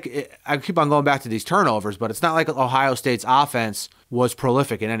not like I keep on going back to these turnovers, but it's not like Ohio State's offense was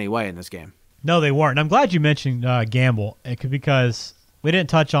prolific in any way in this game. No, they weren't. I'm glad you mentioned Gamble because we didn't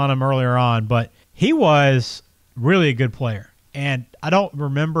touch on him earlier on, but he was really a good player. And I don't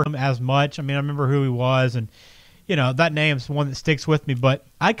remember him as much. I mean, I remember who he was, and that name's one that sticks with me, but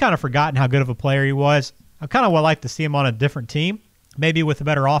I'd kind of forgotten how good of a player he was. I kind of would like to see him on a different team, maybe with a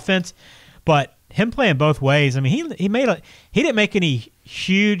better offense, but him playing both ways. I mean, he didn't make any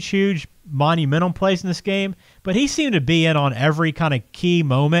huge monumental plays in this game, but he seemed to be in on every kind of key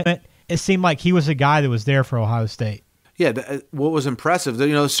moment. It seemed like he was a guy that was there for Ohio State. Yeah, what was impressive,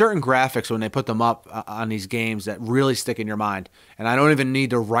 certain graphics when they put them up on these games that really stick in your mind, and I don't even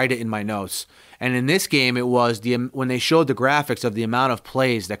need to write it in my notes. And in this game, it was when they showed the graphics of the amount of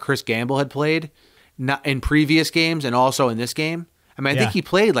plays that Chris Gamble had played in previous games and also in this game. I mean, I think he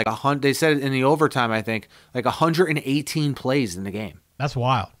played like 100. They said in the overtime, I think, like 118 plays in the game. That's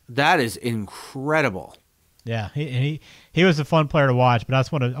wild. That is incredible. Yeah, he was a fun player to watch, but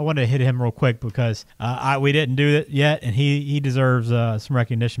I wanted to hit him real quick because we didn't do it yet, and he deserves some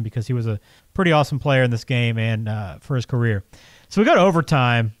recognition because he was a pretty awesome player in this game and for his career. So we go to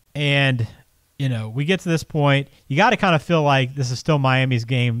overtime, and we get to this point. You got to kind of feel like this is still Miami's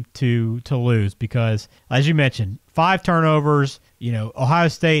game to lose because, as you mentioned, 5 turnovers. Ohio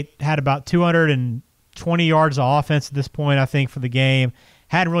State had about 220 yards of offense at this point, I think, for the game.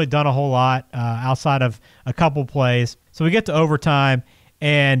 hadn't really done a whole lot outside of a couple plays. So we get to overtime,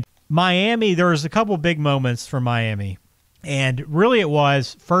 and Miami, there was a couple big moments for Miami. And really it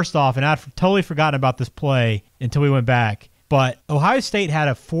was, first off, and I'd totally forgotten about this play until we went back, but Ohio State had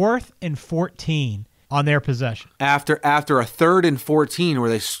a 4th and 14 on their possession. After a 3rd and 14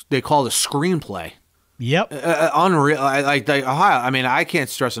 where they called a screenplay. Yep. Unreal. Ohio, I mean, I can't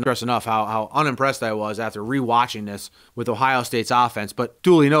stress enough how unimpressed I was after rewatching this with Ohio State's offense, but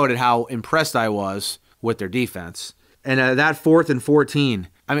duly noted how impressed I was with their defense. And that 4th and 14,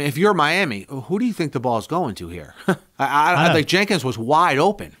 I mean, if you're Miami, who do you think the ball's going to here? I think Jenkins was wide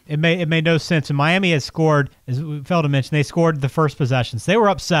open. It made no sense. And Miami had scored, as we failed to mention, they scored the first possessions. They were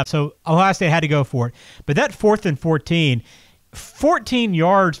up 7, so Ohio State had to go for it. But that 4th and 14, 14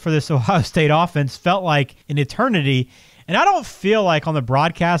 yards for this Ohio State offense felt like an eternity. And I don't feel like on the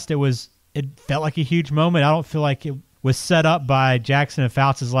broadcast it felt like a huge moment. I don't feel like it was set up by Jackson and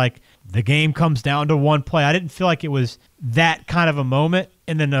Fouts as like the game comes down to one play. I didn't feel like it was that kind of a moment.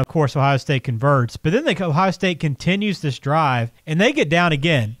 And then, of course, Ohio State converts. But then Ohio State continues this drive, and they get down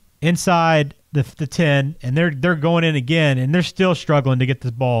again inside the 10, and they're going in again, and they're still struggling to get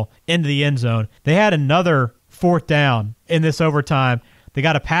this ball into the end zone. They had another 4th down in this overtime. They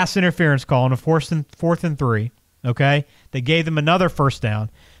got a pass interference call on a 4th and 3, okay? They gave them another 1st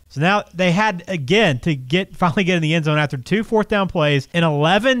down. So now they had, again, to finally get in the end zone after 2 4th down plays and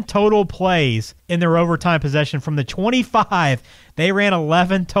 11 total plays in their overtime possession. From the 25, they ran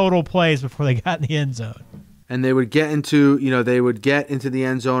 11 total plays before they got in the end zone. And they would get into, the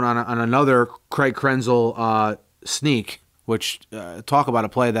end zone on another Craig Krenzel sneak, which talk about a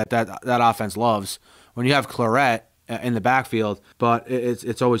play that offense loves. When you have Claret in the backfield, but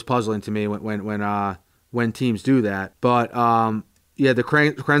it's always puzzling to me when teams do that. But yeah, the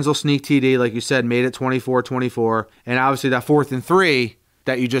Krenzel sneak TD, like you said, made it 24-24. And obviously that 4th and 3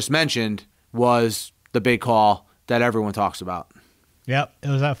 that you just mentioned was the big call that everyone talks about. Yep, it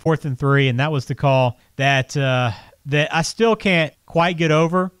was that 4th and 3, and that was the call that I still can't quite get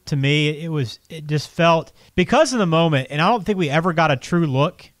over. To me, it just felt, because of the moment, and I don't think we ever got a true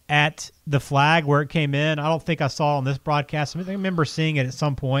look at the flag where it came in. I don't think I saw it on this broadcast. I remember seeing it at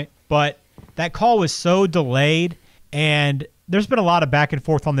some point, but that call was so delayed, and there's been a lot of back and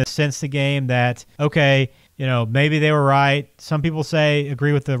forth on this since the game that, okay, maybe they were right. Some people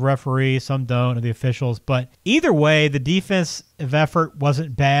agree with the referee, some don't, or the officials. But either way, the defensive effort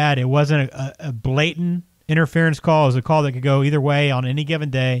wasn't bad. It wasn't a blatant interference call. It was a call that could go either way on any given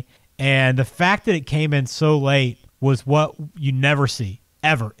day. And the fact that it came in so late was what you never see,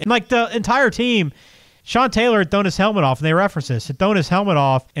 ever. And like the entire team, Sean Taylor had thrown his helmet off, and they referenced this. Had thrown his helmet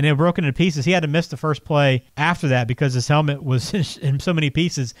off, and it had broken into pieces. He had to miss the first play after that because his helmet was in so many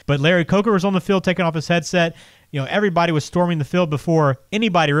pieces. But Larry Coker was on the field taking off his headset. Everybody was storming the field before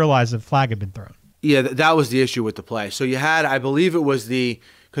anybody realized the flag had been thrown. Yeah, that was the issue with the play. So you had, I believe it was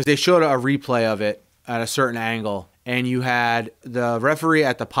because they showed a replay of it at a certain angle, and you had the referee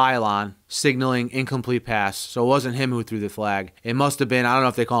at the pylon signaling incomplete pass. So it wasn't him who threw the flag. It must have been, I don't know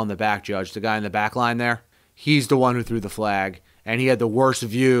if they call him the back judge, the guy in the back line there. He's the one who threw the flag, and he had the worst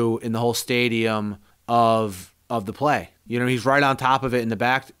view in the whole stadium of the play. He's right on top of it in the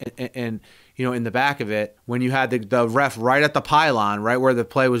back, and in the back of it, when you had the ref right at the pylon, right where the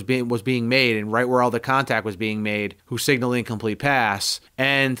play was being made, and right where all the contact was being made, who signaled incomplete pass.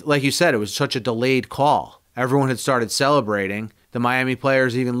 And like you said, it was such a delayed call. Everyone had started celebrating. The Miami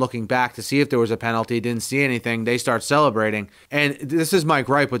players even looking back to see if there was a penalty, didn't see anything. They start celebrating. And this is my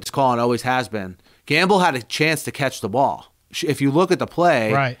gripe with this call, and always has been. Gamble had a chance to catch the ball. If you look at the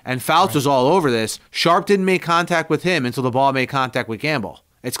play, right, and Fouts was all over this, Sharp didn't make contact with him until the ball made contact with Gamble.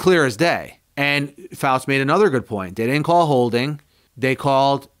 It's clear as day. And Fouts made another good point. They didn't call holding. They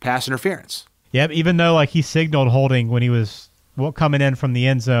called pass interference. Yep, even though he signaled holding when he was coming in from the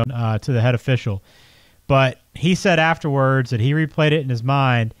end zone to the head official. But he said afterwards that he replayed it in his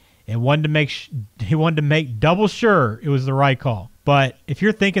mind and wanted to make double sure it was the right call. But if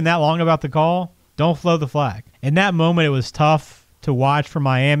you're thinking that long about the call, don't flow the flag. In that moment, it was tough to watch for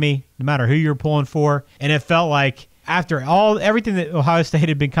Miami, no matter who you're pulling for. And it felt like after everything that Ohio State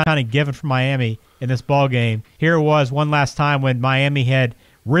had been kind of given for Miami in this ball game, here it was one last time when Miami had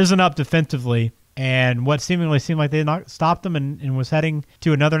risen up defensively, and what seemingly seemed like they had not stopped them and was heading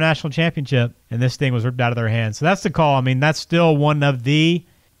to another national championship, and this thing was ripped out of their hands. So that's the call. I mean, that's still one of the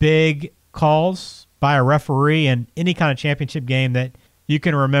big calls by a referee in any kind of championship game that you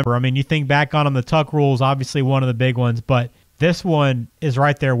can remember. I mean, you think back on them, the Tuck rules, obviously one of the big ones, but this one is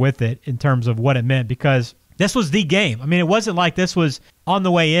right there with it in terms of what it meant, because This was the game. I mean, it wasn't like this was on the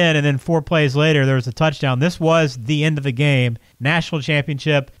way in and then 4 plays later there was a touchdown. This was the end of the game. National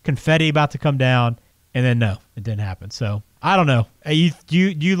championship, confetti about to come down, and then no, it didn't happen. So I don't know.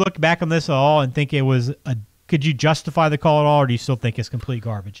 You look back on this at all and think it was could you justify the call at all, or do you still think it's complete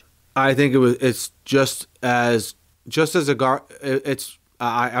garbage? I think it's just as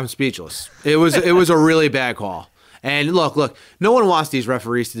I'm speechless. It was a really bad call. And look, no one wants these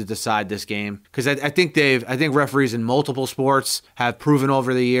referees to decide this game because I think referees in multiple sports have proven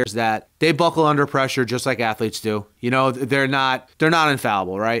over the years that they buckle under pressure just like athletes do. You know, they're not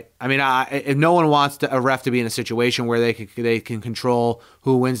infallible, right? I mean, if no one wants a ref to be in a situation where they can control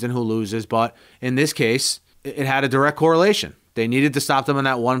who wins and who loses, but in this case, it had a direct correlation. They needed to stop them on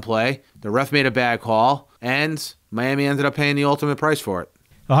that one play. The ref made a bad call, and Miami ended up paying the ultimate price for it.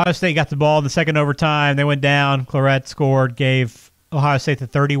 Ohio State got the ball in the second overtime. They went down. Claret scored, gave Ohio State the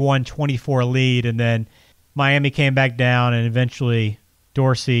 31-24 lead, and then Miami came back down, and eventually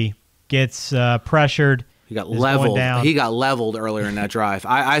Dorsey gets pressured. He got leveled. He got leveled earlier in that drive.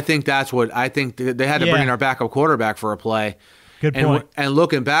 I think that's what I think they had to bring in our backup quarterback for a play. Good point. And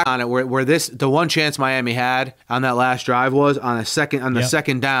looking back on it, where the one chance Miami had on that last drive was on the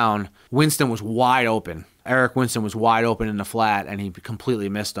second down, Winston was wide open. Eric Winston was wide open in the flat, and he completely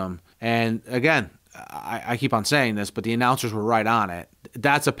missed him. And again, I keep on saying this, but the announcers were right on it.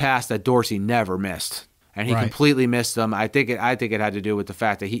 That's a pass that Dorsey never missed, and he completely missed them. I think it had to do with the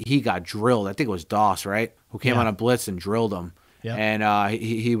fact that he got drilled. I think it was Doss, right, who came on a blitz and drilled him, and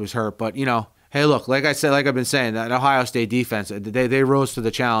he was hurt. But hey, look, like I said, like I've been saying, that Ohio State defense, they rose to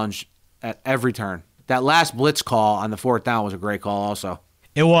the challenge at every turn. That last blitz call on the 4th down was a great call also.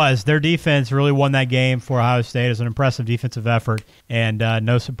 It was. Their defense really won that game for Ohio State. It was an impressive defensive effort, and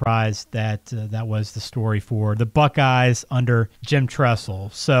no surprise that that was the story for the Buckeyes under Jim Tressel.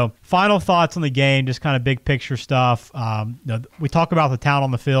 So final thoughts on the game, just kind of big picture stuff. We talk about the talent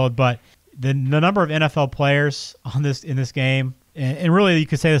on the field, but the number of NFL players in this game, and really you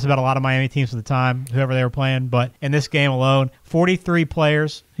could say this about a lot of Miami teams at the time, whoever they were playing, but in this game alone, 43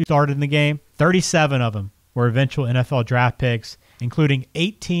 players who started in the game, 37 of them were eventual NFL draft picks, including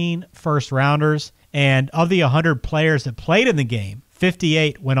 18 first-rounders. And of the 100 players that played in the game,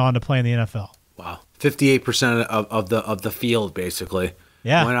 58 went on to play in the NFL. Wow. 58% of the field, basically,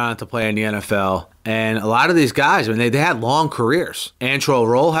 went on to play in the NFL. And a lot of these guys, I mean, they had long careers. Antrell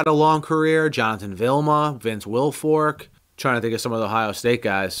Roll had a long career. Jonathan Vilma, Vince Wilfork. Trying to think of some of the Ohio State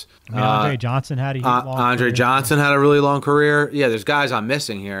guys. I mean, Andre Johnson had a long Andre career. Johnson had a really long career. Yeah, there's guys I'm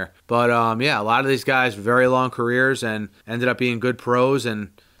missing here. But, a lot of these guys, very long careers and ended up being good pros. And,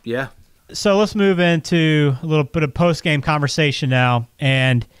 yeah. So let's move into a little bit of post-game conversation now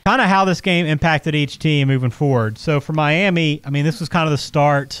and kind of how this game impacted each team moving forward. So for Miami, I mean, this was kind of the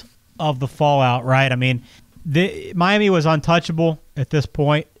start of the fallout, right? I mean, Miami was untouchable at this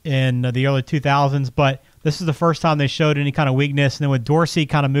point in the early 2000s, but this is the first time they showed any kind of weakness. And then with Dorsey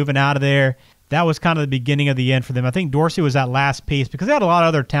kind of moving out of there, that was kind of the beginning of the end for them. I think Dorsey was that last piece because they had a lot of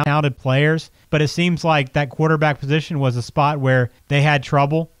other talented players, but it seems like that quarterback position was a spot where they had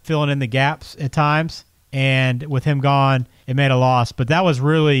trouble filling in the gaps at times. And with him gone, it made a loss. But that was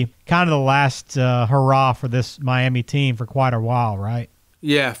really kind of the last hurrah for this Miami team for quite a while, right?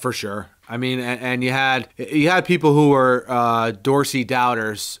 Yeah, for sure. I mean, and you had people who were Dorsey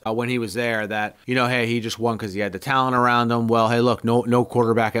doubters when he was there that, hey, he just won because he had the talent around him. Well, hey, look, no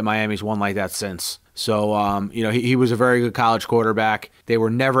quarterback at Miami's won like that since. So, he was a very good college quarterback. They were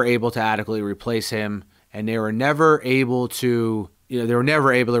never able to adequately replace him, and they were never able to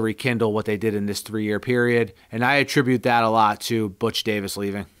rekindle what they did in this 3-year period. And I attribute that a lot to Butch Davis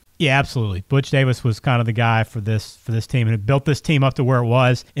leaving. Yeah, absolutely. Butch Davis was kind of the guy for this team, and it built this team up to where it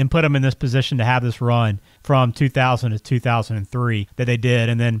was and put them in this position to have this run from 2000 to 2003 that they did.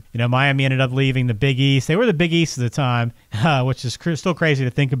 And then, Miami ended up leaving the Big East. They were the Big East at the time, which is still crazy to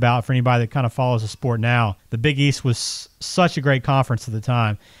think about for anybody that kind of follows the sport now. The Big East was such a great conference at the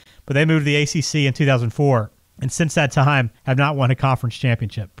time, but they moved to the ACC in 2004, and since that time have not won a conference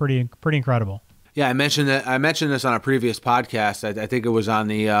championship. Pretty incredible. Yeah, I mentioned this on a previous podcast. I think it was on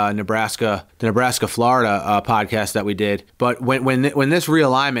the Nebraska Florida podcast that we did. But when this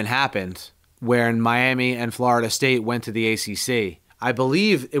realignment happened, when Miami and Florida State went to the ACC, I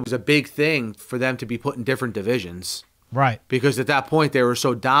believe it was a big thing for them to be put in different divisions. Right. Because at that point they were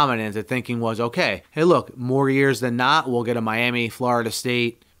so dominant that thinking was, okay, hey, look, more years than not, we'll get a Miami Florida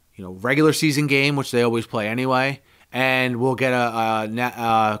State, regular season game, which they always play anyway. And we'll get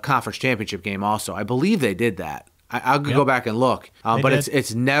a conference championship game also. I believe they did that. I'll go back and look, but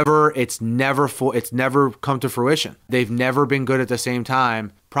it's never come to fruition. They've never been good at the same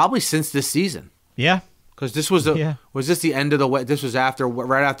time, probably since this season. Yeah, Because this was was this the end of the this was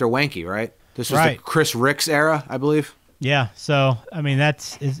right after Wenke, right? This was the Chris Ricks era, I believe. Yeah, so, I mean,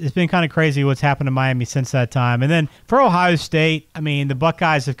 it's been kind of crazy what's happened to Miami since that time. And then for Ohio State, I mean, the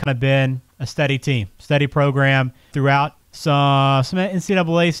Buckeyes have kind of been a steady team, steady program throughout some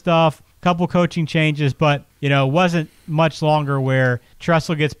NCAA stuff, a couple coaching changes, but, it wasn't much longer where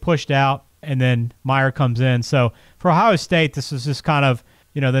Tressel gets pushed out and then Meyer comes in. So for Ohio State, this was just kind of,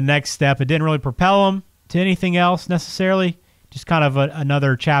 the next step. It didn't really propel them to anything else necessarily, just kind of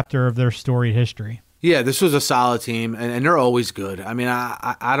another chapter of their storied history. Yeah, this was a solid team, and they're always good. I mean,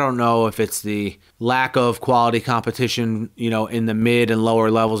 I don't know if it's the lack of quality competition, in the mid and lower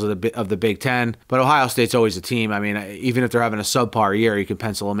levels of the Big Ten, but Ohio State's always a team. I mean, even if they're having a subpar year, you can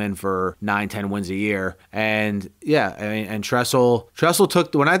pencil them in for 9-10 wins a year. And yeah, I mean, and Tressel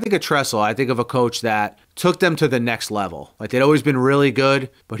took. When I think of Tressel, I think of a coach that took them to the next level. Like, they'd always been really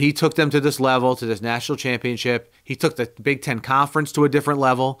good, but he took them to this level, to this national championship. He took the Big Ten Conference to a different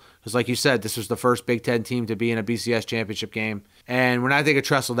level. Because like you said, this was the first Big Ten team to be in a BCS championship game. And when I think of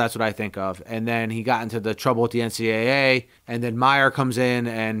Tressel, that's what I think of. And then he got into the trouble with the NCAA, and then Meyer comes in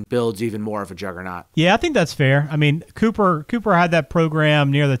and builds even more of a juggernaut. Yeah, I think that's fair. I mean, Cooper had that program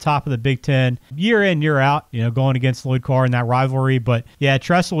near the top of the Big Ten year in, year out, going against Lloyd Carr in that rivalry. But yeah,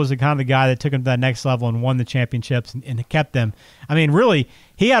 Tressel was the kind of the guy that took him to that next level and won the championships and kept them. I mean, really,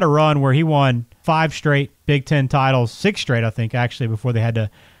 he had a run where he won 5 straight Big Ten titles, 6 straight, I think, actually, before they had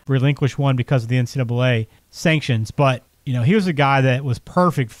to relinquish one because of the NCAA sanctions. But, he was a guy that was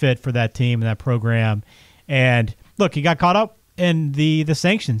perfect fit for that team and that program. And look, he got caught up in the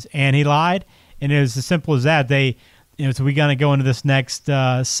sanctions and he lied. And it was as simple as that. So we're going to go into this next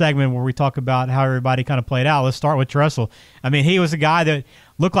segment where we talk about how everybody kind of played out. Let's start with Tressel. I mean, he was a guy that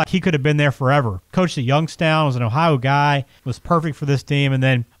looked like he could have been there forever. Coached at Youngstown, was an Ohio guy, was perfect for this team. And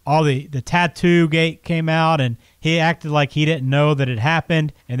then all the tattoo gate came out, and he acted like he didn't know that it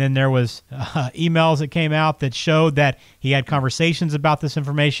happened. And then there was emails that came out that showed that he had conversations about this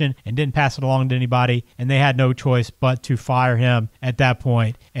information and didn't pass it along to anybody. And they had no choice but to fire him at that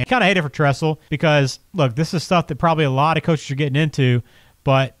point. And I kind of hate it for Tressel because, look, this is stuff that probably a lot of coaches are getting into.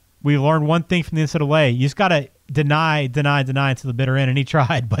 But we learned one thing from the NCAA. You just got to deny to the bitter end. And he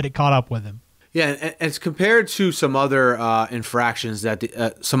tried, but it caught up with him. Yeah, and it's compared to some other infractions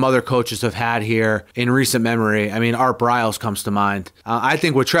that some other coaches have had here in recent memory. I mean, Art Briles comes to mind. I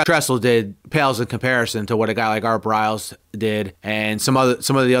think what Tressel did pales in comparison to what a guy like Art Briles did and some of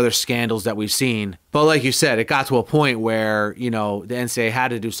the other scandals that we've seen. But like you said, it got to a point where, the NCAA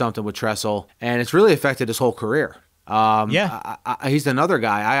had to do something with Tressel, and it's really affected his whole career. He's another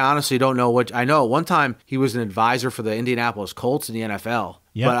guy. I honestly don't know what. I know at one time he was an advisor for the Indianapolis Colts in the NFL.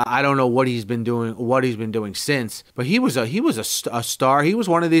 Yep. But I don't know what he's been doing since. But he was a star. He was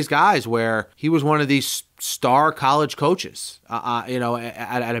one of these guys where he was one of these star college coaches.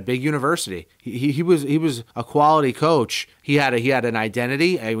 At a big university. He was a quality coach. He had an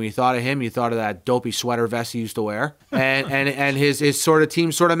identity. And when you thought of him, you thought of that dopey sweater vest he used to wear. And his sort of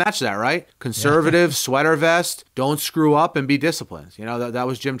team sort of matched that, right? Conservative, sweater vest, don't screw up and be disciplined. That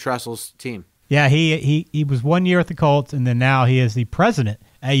was Jim Tressel's team. Yeah, he was 1 year at the Colts, and then now he is the president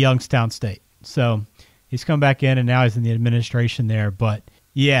at Youngstown State. So he's come back in, and now he's in the administration there. But,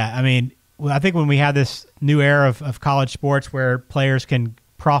 yeah, I mean, I think when we have this new era of college sports where players can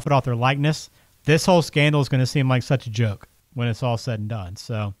profit off their likeness, this whole scandal is going to seem like such a joke when it's all said and done.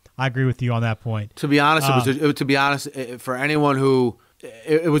 So I agree with you on that point. To be honest, for anyone who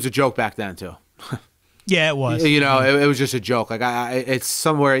it was a joke back then too. Yeah, it was. It was just a joke. Like it's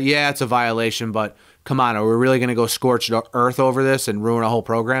somewhere. Yeah, it's a violation, but come on, are we really going to go scorched earth over this and ruin a whole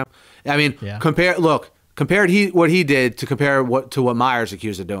program? I mean, compare what he did to what Meyer's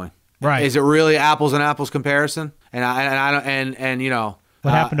accused of doing. Right? Is it really apples and apples comparison? And I don't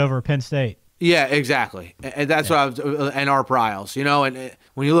what happened over at Penn State. Yeah, exactly. And that's what I was, and Art Briles, and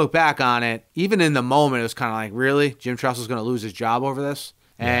when you look back on it, even in the moment, it was kind of like, really? Jim Tressel's going to lose his job over this?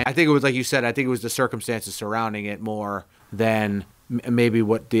 And I think it was, like you said, I think it was the circumstances surrounding it more than maybe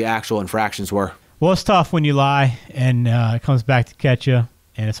what the actual infractions were. Well, it's tough when you lie and it comes back to catch you,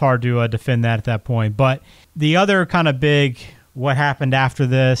 and it's hard to defend that at that point. But the other kind of big what happened after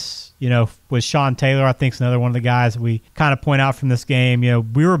this, was Sean Taylor, I think, is another one of the guys we kind of point out from this game.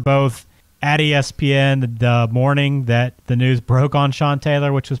 We were both at ESPN the morning that the news broke on Sean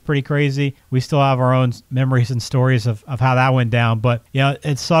Taylor, which was pretty crazy. We still have our own memories and stories of how that went down. But,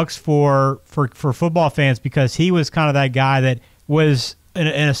 it sucks for football fans because he was kind of that guy that was in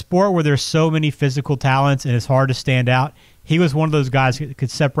a sport where there's so many physical talents and it's hard to stand out. He was one of those guys that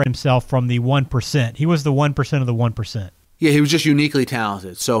could separate himself from the 1%. He was the 1% of the 1%. Yeah, he was just uniquely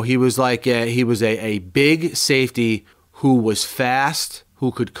talented. So he was like he was a big safety who was fast,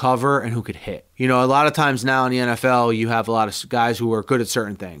 who could cover, and who could hit. You know, a lot of times now in the NFL, you have a lot of guys who are good at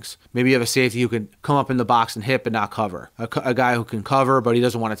certain things. Maybe you have a safety who can come up in the box and hit but not cover. A guy who can cover, but he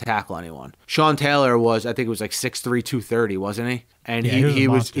doesn't want to tackle anyone. Sean Taylor was, I think it was like 6'3", 230, wasn't he? And yeah, he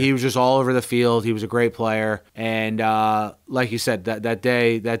was just all over the field. He was a great player. And like you said, that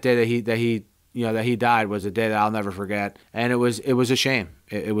day that he died was a day that I'll never forget. And it was a shame.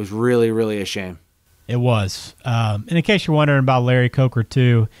 It was really, really a shame. It was. And in case you're wondering about Larry Coker,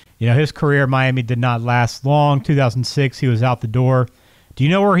 too, you know, his career at Miami did not last long. 2006, he was out the door. Do you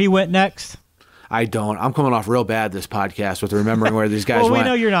know where he went next? I don't. I'm coming off real bad this podcast with remembering where these guys well, went. we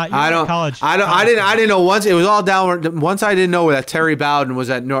know you're not. You're not college. I didn't know once. It was all down. Once I didn't know where that Terry Bowden was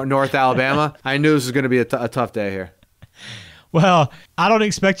at North Alabama. I knew this was going to be a tough day here. Well, I don't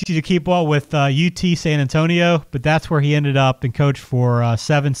expect you to keep up with UT San Antonio, but that's where he ended up and coached for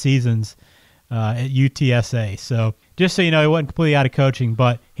 7 seasons. At UTSA. So just so you know, he wasn't completely out of coaching,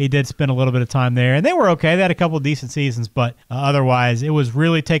 but he did spend a little bit of time there. And they were okay. They had a couple of decent seasons, but otherwise it was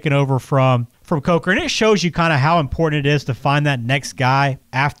really taken over from Coker. And it shows you kind of how important it is to find that next guy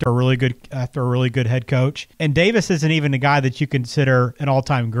after a really good head coach. And Davis isn't even the guy that you consider an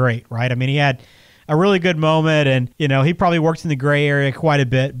all-time great, right? I mean, he had a really good moment, and you know, he probably worked in the gray area quite a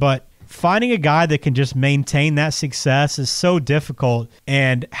bit, but finding a guy that can just maintain that success is so difficult.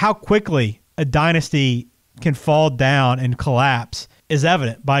 And how quickly a dynasty can fall down and collapse is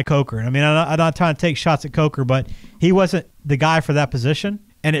evident by Coker. I mean, I'm not trying to take shots at Coker, but he wasn't the guy for that position,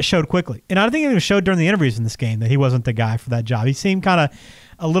 and it showed quickly. And I think it even showed during the interviews in this game that he wasn't the guy for that job. He seemed kind of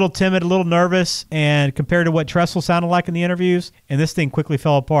a little timid, a little nervous, and compared to what Tressel sounded like in the interviews, and this thing quickly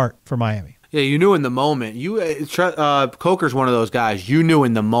fell apart for Miami. Yeah, you knew in the moment. Coker's one of those guys. You knew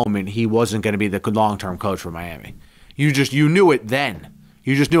in the moment he wasn't going to be the long-term coach for Miami. You knew it then.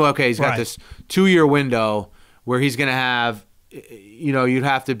 You just knew, okay, he's got this 2-year window where he's going to have, you know, you'd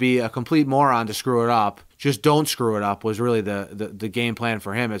have to be a complete moron to screw it up. Just don't screw it up was really the game plan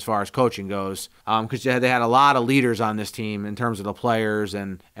for him as far as coaching goes. Because they had a lot of leaders on this team in terms of the players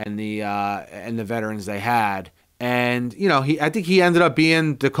and the veterans they had. And, you know, I think he ended up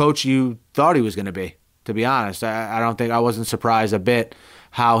being the coach you thought he was going to be, to be honest. I wasn't surprised a bit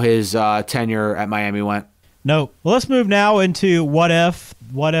how his tenure at Miami went. No. Well, let's move now into what if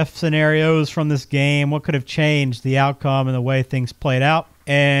scenarios from this game. What could have changed the outcome and the way things played out?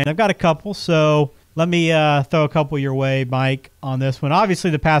 And I've got a couple, so let me throw a couple your way, Mike, on this one. Obviously,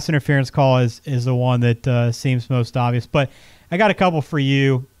 the pass interference call is the one that seems most obvious, but I got a couple for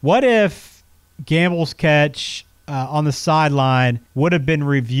you. What if Gamble's catch on the sideline would have been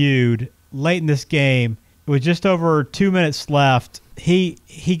reviewed late in this game? With just over 2 minutes left, he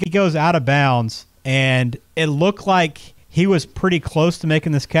goes out of bounds, and it looked like he was pretty close to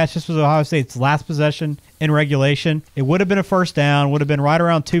making this catch. This was Ohio State's last possession in regulation. It would have been a first down, would have been right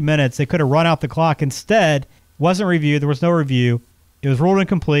around 2 minutes. They could have run out the clock. Instead, wasn't reviewed. There was no review. It was ruled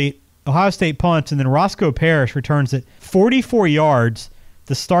incomplete. Ohio State punts, and then Roscoe Parrish returns it 44 yards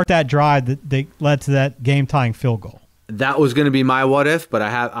to start that drive that led to that game-tying field goal. That was going to be my what if, but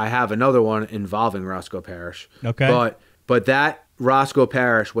I have another one involving Roscoe Parrish. Okay. But that Roscoe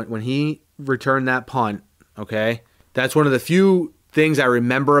Parrish, when he returned that punt, okay, that's one of the few things I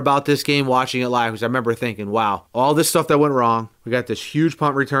remember about this game watching it live, because I remember thinking, wow, all this stuff that went wrong, we got this huge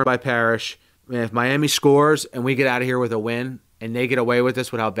punt return by Parrish. Man, if Miami scores and we get out of here with a win and they get away with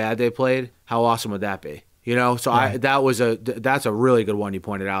this with how bad they played, how awesome would that be? You know, so right. That's a really good one you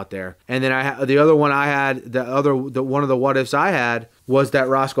pointed out there. And then the other one I had, one of the what ifs I had was that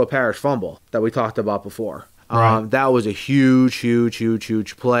Roscoe Parrish fumble that we talked about before. Right. That was a huge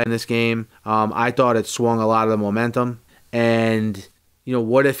play in this game. I thought it swung a lot of the momentum. And you know,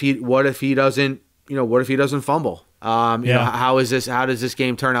 what if he doesn't fumble? You know, how does this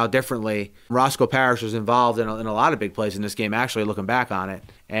game turn out differently? Roscoe Parrish was involved in a lot of big plays in this game, actually, looking back on it.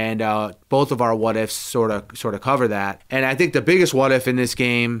 And both of our what ifs sort of cover that. And I think the biggest what if in this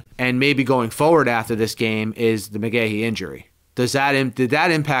game, and maybe going forward after this game, is the McGahee injury. Did that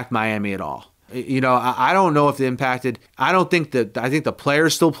impact Miami at all? You know, I don't know if it impacted. I think the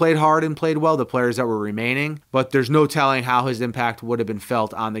players still played hard and played well, the players that were remaining, but there's no telling how his impact would have been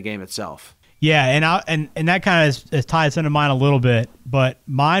felt on the game itself. Yeah, and that kind of ties into mine a little bit, but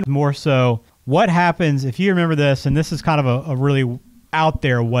mine more so, what happens if you remember this, and this is kind of a really out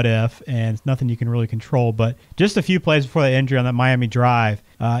there what if, and it's nothing you can really control, but just a few plays before the injury on that Miami drive,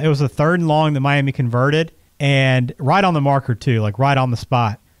 it was a 3rd and long that Miami converted, and right on the marker too, like right on the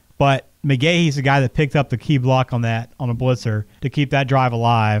spot. But McGahee's the guy that picked up the key block on a blitzer to keep that drive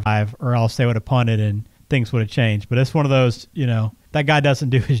alive, or else they would have punted and things would have changed. But it's one of those, that guy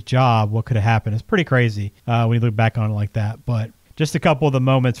doesn't do his job. What could have happened? It's pretty crazy when you look back on it like that. But just a couple of the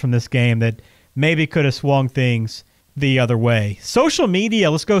moments from this game that maybe could have swung things the other way. Social media,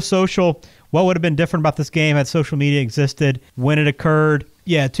 let's go social. What would have been different about this game had social media existed when it occurred?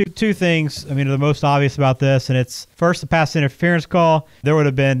 Yeah, two things. I mean, are the most obvious about this, and it's first the pass interference call. There would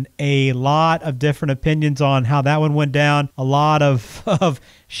have been a lot of different opinions on how that one went down. A lot of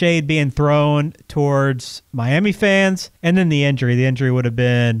shade being thrown towards Miami fans, and then the injury. The injury would have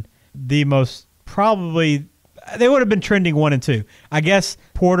been the most probably. They would have been trending 1 and 2. I guess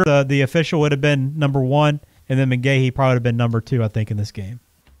Porter, the official, would have been number 1, and then McGahee probably would have been number 2. I think in this game.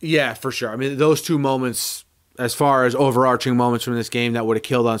 Yeah, for sure. I mean, those two moments, as far as overarching moments from this game that would have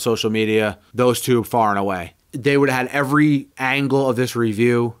killed on social media, those two far and away. They would have had every angle of this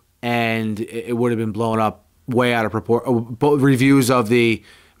review, and it would have been blown up way out of proportion. Both reviews of the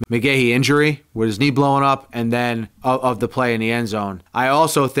McGahee injury with his knee blowing up, and then of the play in the end zone. I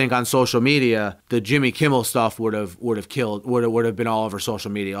also think on social media, the Jimmy Kimmel stuff would have been all over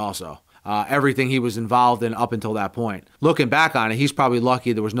social media also. Everything he was involved in up until that point. Looking back on it, he's probably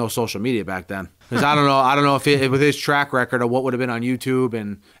lucky there was no social media back then. Because I don't know if with his track record of what would have been on YouTube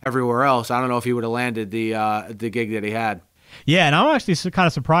and everywhere else, I don't know if he would have landed the gig that he had. Yeah, and I'm actually kind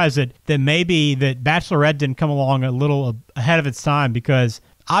of surprised that maybe that Bachelorette didn't come along a little ahead of its time, because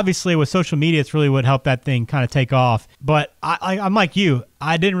obviously with social media, it's really what helped that thing kind of take off. But I'm like you.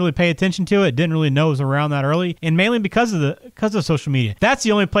 I didn't really pay attention to it. Didn't really know it was around that early, and mainly because of social media. That's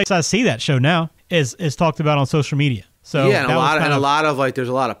the only place I see that show now is talked about on social media. So yeah, and a lot of like, there's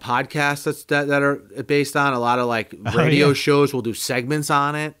a lot of podcasts that are based on a lot of like radio shows will do segments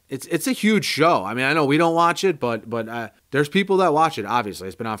on it. It's a huge show. I mean, I know we don't watch it, but there's people that watch it. Obviously,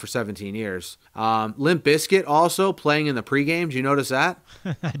 it's been on for 17 years. Limp Bizkit also playing in the pregame. Did you notice that?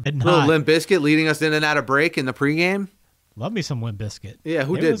 I did not. Little Limp Bizkit leading us in and out of break in the pregame. Love me some Limp Bizkit. Yeah,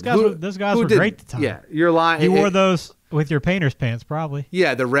 who did? Those guys were great at the time. Yeah, you're lying. You wore those with your painter's pants, probably.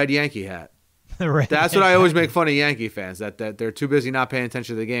 Yeah, the red Yankee hat. That's what I always make fun of Yankee fans, that they're too busy not paying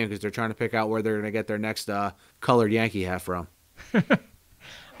attention to the game because they're trying to pick out where they're going to get their next colored Yankee hat from. I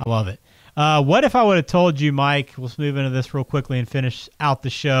love it. What if I would have told you, Mike, let's move into this real quickly and finish out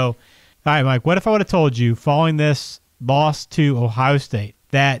the show. All right, Mike, what if I would have told you, following this loss to Ohio State,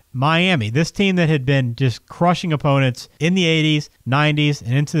 that Miami, this team that had been just crushing opponents in the 80s, 90s,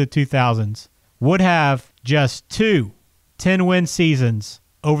 and into the 2000s, would have just 2 10-win seasons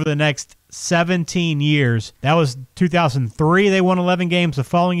over the next 17 years. That was 2003. They won 11 games the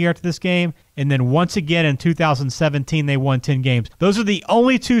following year after this game. And then once again in 2017, they won 10 games. Those are the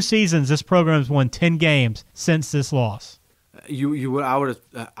only 2 seasons this program's won 10 games since this loss. I would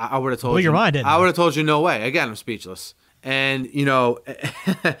have told you. Your mind didn't. I would have told you no way. Again, I'm speechless. And,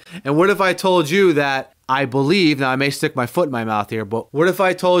 and what if I told you that I believe, now I may stick my foot in my mouth here, but what if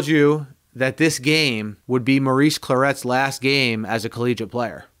I told you that this game would be Maurice Claret's last game as a collegiate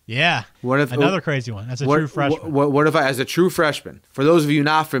player? Yeah, another crazy one. As a true freshman. What if as a true freshman? For those of you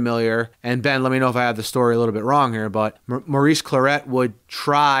not familiar, and Ben, let me know if I have the story a little bit wrong here, but Maurice Claret would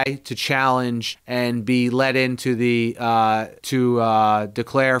try to challenge and be let into the to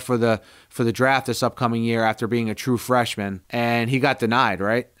declare for the draft this upcoming year after being a true freshman, and he got denied,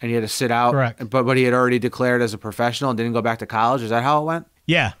 right? And he had to sit out. Correct. But he had already declared as a professional and didn't go back to college. Is that how it went?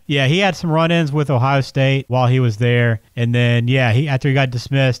 Yeah, he had some run-ins with Ohio State while he was there, and then after he got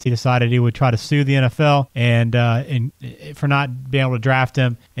dismissed, he decided he would try to sue the NFL and for not being able to draft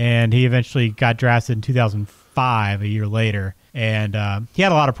him, and he eventually got drafted in 2005, a year later. And he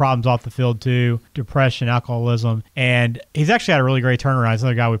had a lot of problems off the field too, depression, alcoholism, and he's actually had a really great turnaround. He's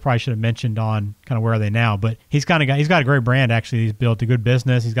another guy we probably should have mentioned on kind of where are they now, but he's got a great brand actually. He's built a good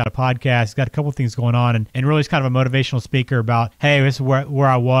business. He's got a podcast. He's got a couple of things going on, and really he's kind of a motivational speaker about, hey, this is where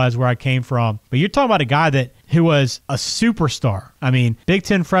I was, where I came from. But you're talking about a guy who was a superstar. I mean, Big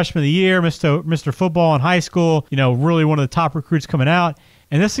Ten Freshman of the Year, Mr. Football in high school, really one of the top recruits coming out.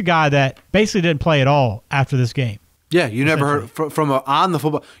 And this is a guy that basically didn't play at all after this game. Yeah, you never heard from on the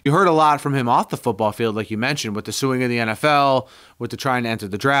football. You heard a lot from him off the football field, like you mentioned, with the suing of the NFL, with the trying to enter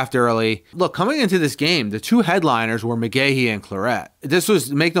the draft early. Look, coming into this game, the 2 headliners were McGahee and Claret. This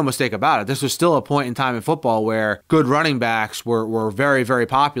was, make no mistake about it, this was still a point in time in football where good running backs were very, very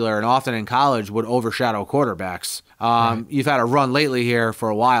popular, and often in college would overshadow quarterbacks. Right. You've had a run lately here for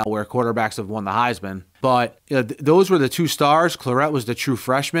a while where quarterbacks have won the Heisman. But those were the 2 stars. Claret was the true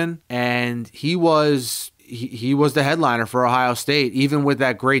freshman, and he was the headliner for Ohio State, even with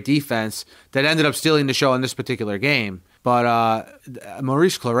that great defense that ended up stealing the show in this particular game. But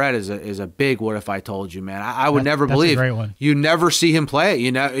Maurice Clarett is a big what if I told you, man. I would never believe. That's a great one. You never see him play.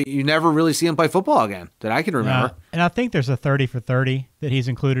 You never really see him play football again that I can remember. And I think there's a 30 for 30 that he's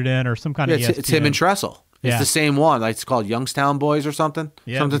included in, or some kind of ESPN. It's him and Tressel. It's the same one. Like, it's called Youngstown Boys or something.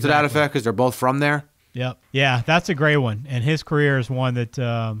 Something to that effect, because they're both from there. Yep. Yeah, that's a great one. And his career is one that,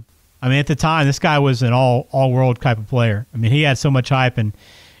 at the time, this guy was an all-world type of player. I mean, he had so much hype, and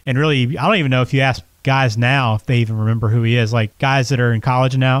really, I don't even know if you ask guys now if they even remember who he is. Like, guys that are in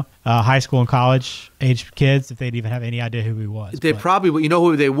college now, high school and college age kids, if they'd even have any idea who he was. They probably,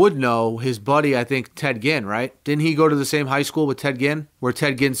 who they would know? His buddy, I think, Ted Ginn, right? Didn't he go to the same high school with Ted Ginn, where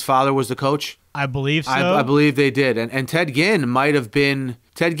Ted Ginn's father was the coach? I believe so. I believe they did. And Ted Ginn might have been,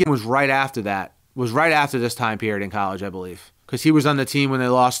 Ted Ginn was right after that, was right after this time period in college, I believe. Because he was on the team when they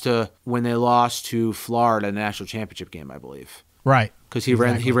lost to Florida in the national championship game, I believe. Right. Because he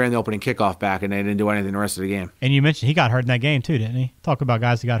ran the opening kickoff back, and they didn't do anything the rest of the game. And you mentioned he got hurt in that game too, didn't he? Talk about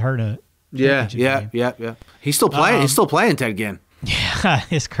guys who got hurt in a championship game. Yeah. He's still playing. He's still playing, Ted Ginn. Yeah,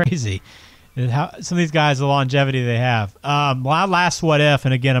 it's crazy. How some of these guys, the longevity they have. My last what if,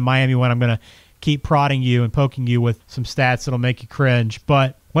 and again, a Miami one, I'm going to keep prodding you and poking you with some stats that'll make you cringe.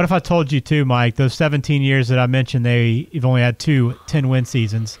 But what if I told you too, Mike, those 17 years that I mentioned, you've only had 2 10-win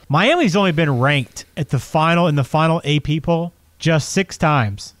seasons. Miami's only been ranked in the final AP poll just 6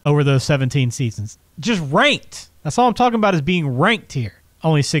 times over those 17 seasons. Just ranked. That's all I'm talking about, is being ranked here.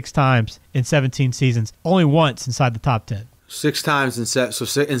 Only 6 times in 17 seasons. Only once inside the top 10. 6 times in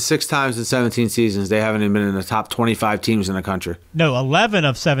 6 times in 17 seasons, they haven't even been in the top 25 teams in the country. No, 11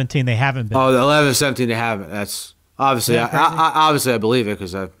 of 17 they haven't been. Oh, 11 of 17 they haven't. That's obviously, I believe it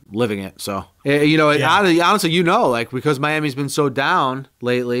because I'm living it. So honestly, like, because Miami's been so down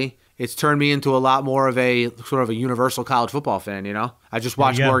lately, it's turned me into a lot more of a sort of a universal college football fan. I just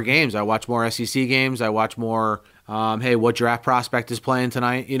watch more games. I watch more SEC games. I watch more. Hey, what draft prospect is playing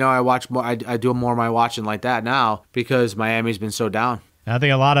tonight? I watch more. I do more of my watching like that now because Miami's been so down. And I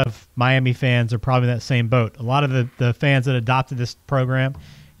think a lot of Miami fans are probably in that same boat. A lot of the fans that adopted this program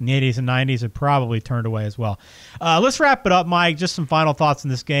in the 80s and 90s have probably turned away as well. Let's wrap it up, Mike. Just some final thoughts on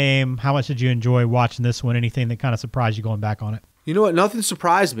this game. How much did you enjoy watching this one? Anything that kind of surprised you going back on it? You know what? Nothing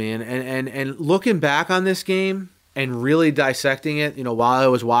surprised me. And looking back on this game and really dissecting it, while I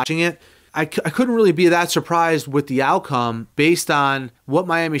was watching it, I couldn't really be that surprised with the outcome based on what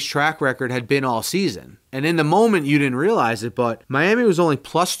Miami's track record had been all season. And in the moment, you didn't realize it, but Miami was only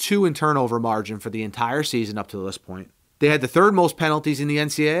 +2 in turnover margin for the entire season up to this point. They had the 3rd most penalties in the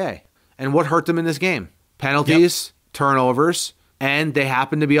NCAA. And what hurt them in this game? Penalties, turnovers, and they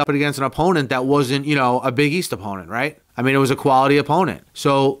happened to be up against an opponent that wasn't, a Big East opponent, right? I mean, it was a quality opponent.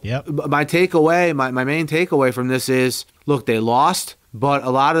 So my takeaway, my main takeaway from this is, look, they lost, but a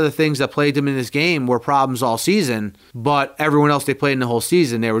lot of the things that plagued them in this game were problems all season, but everyone else they played in the whole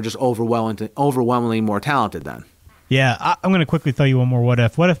season, they were just overwhelmingly more talented then. Yeah, I'm going to quickly tell you one more what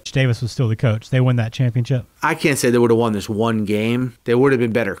if. What if Davis was still the coach? They win that championship? I can't say they would have won this one game. They would have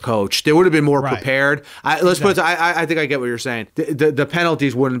been better coached. They would have been more prepared. Let's put it, I think I get what you're saying. The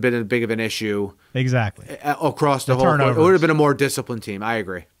penalties wouldn't have been as big of an issue. Exactly. Across the whole court. It would have been a more disciplined team. I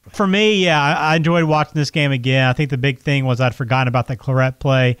agree. For me, I enjoyed watching this game again. I think the big thing was I'd forgotten about that Clarett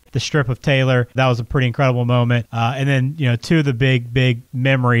play, the strip of Taylor. That was a pretty incredible moment. And then, 2 of the big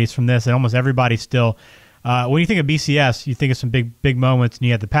memories from this, and almost everybody still. When you think of BCS, you think of some big moments, and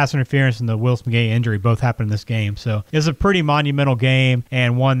you had the pass interference and the Willis McGahee injury both happened in this game. So it was a pretty monumental game,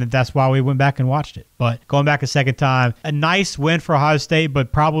 and one that's why we went back and watched it. But going back a second time, a nice win for Ohio State,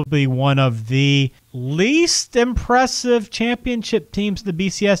 but probably one of the least impressive championship teams of the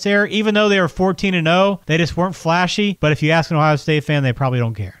BCS era. Even though they were 14-0, they just weren't flashy. But if you ask an Ohio State fan, they probably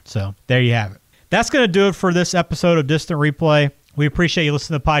don't care. So there you have it. That's going to do it for this episode of Distant Replay. We appreciate you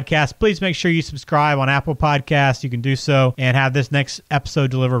listening to the podcast. Please make sure you subscribe on Apple Podcasts. You can do so and have this next episode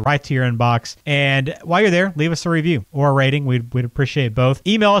delivered right to your inbox. And while you're there, leave us a review or a rating. We'd appreciate both.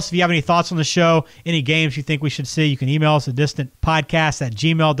 Email us if you have any thoughts on the show, any games you think we should see. You can email us at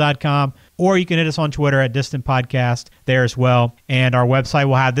distantpodcast@gmail.com, or you can hit us on Twitter at Distant Podcast there as well. And our website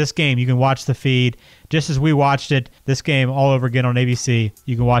will have this game. You can watch the feed just as we watched it, this game all over again on ABC.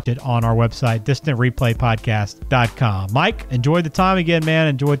 You can watch it on our website, distantreplaypodcast.com. Mike, enjoyed the time again, man.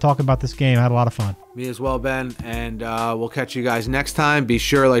 Enjoyed talking about this game. I had a lot of fun. Me as well, Ben. And we'll catch you guys next time. Be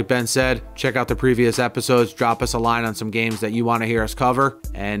sure, like Ben said, check out the previous episodes. Drop us a line on some games that you want to hear us cover.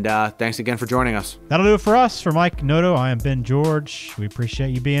 And thanks again for joining us. That'll do it for us. For Mike Noto, I am Ben George. We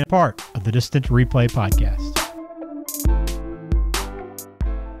appreciate you being a part of the Distant Replay Podcast.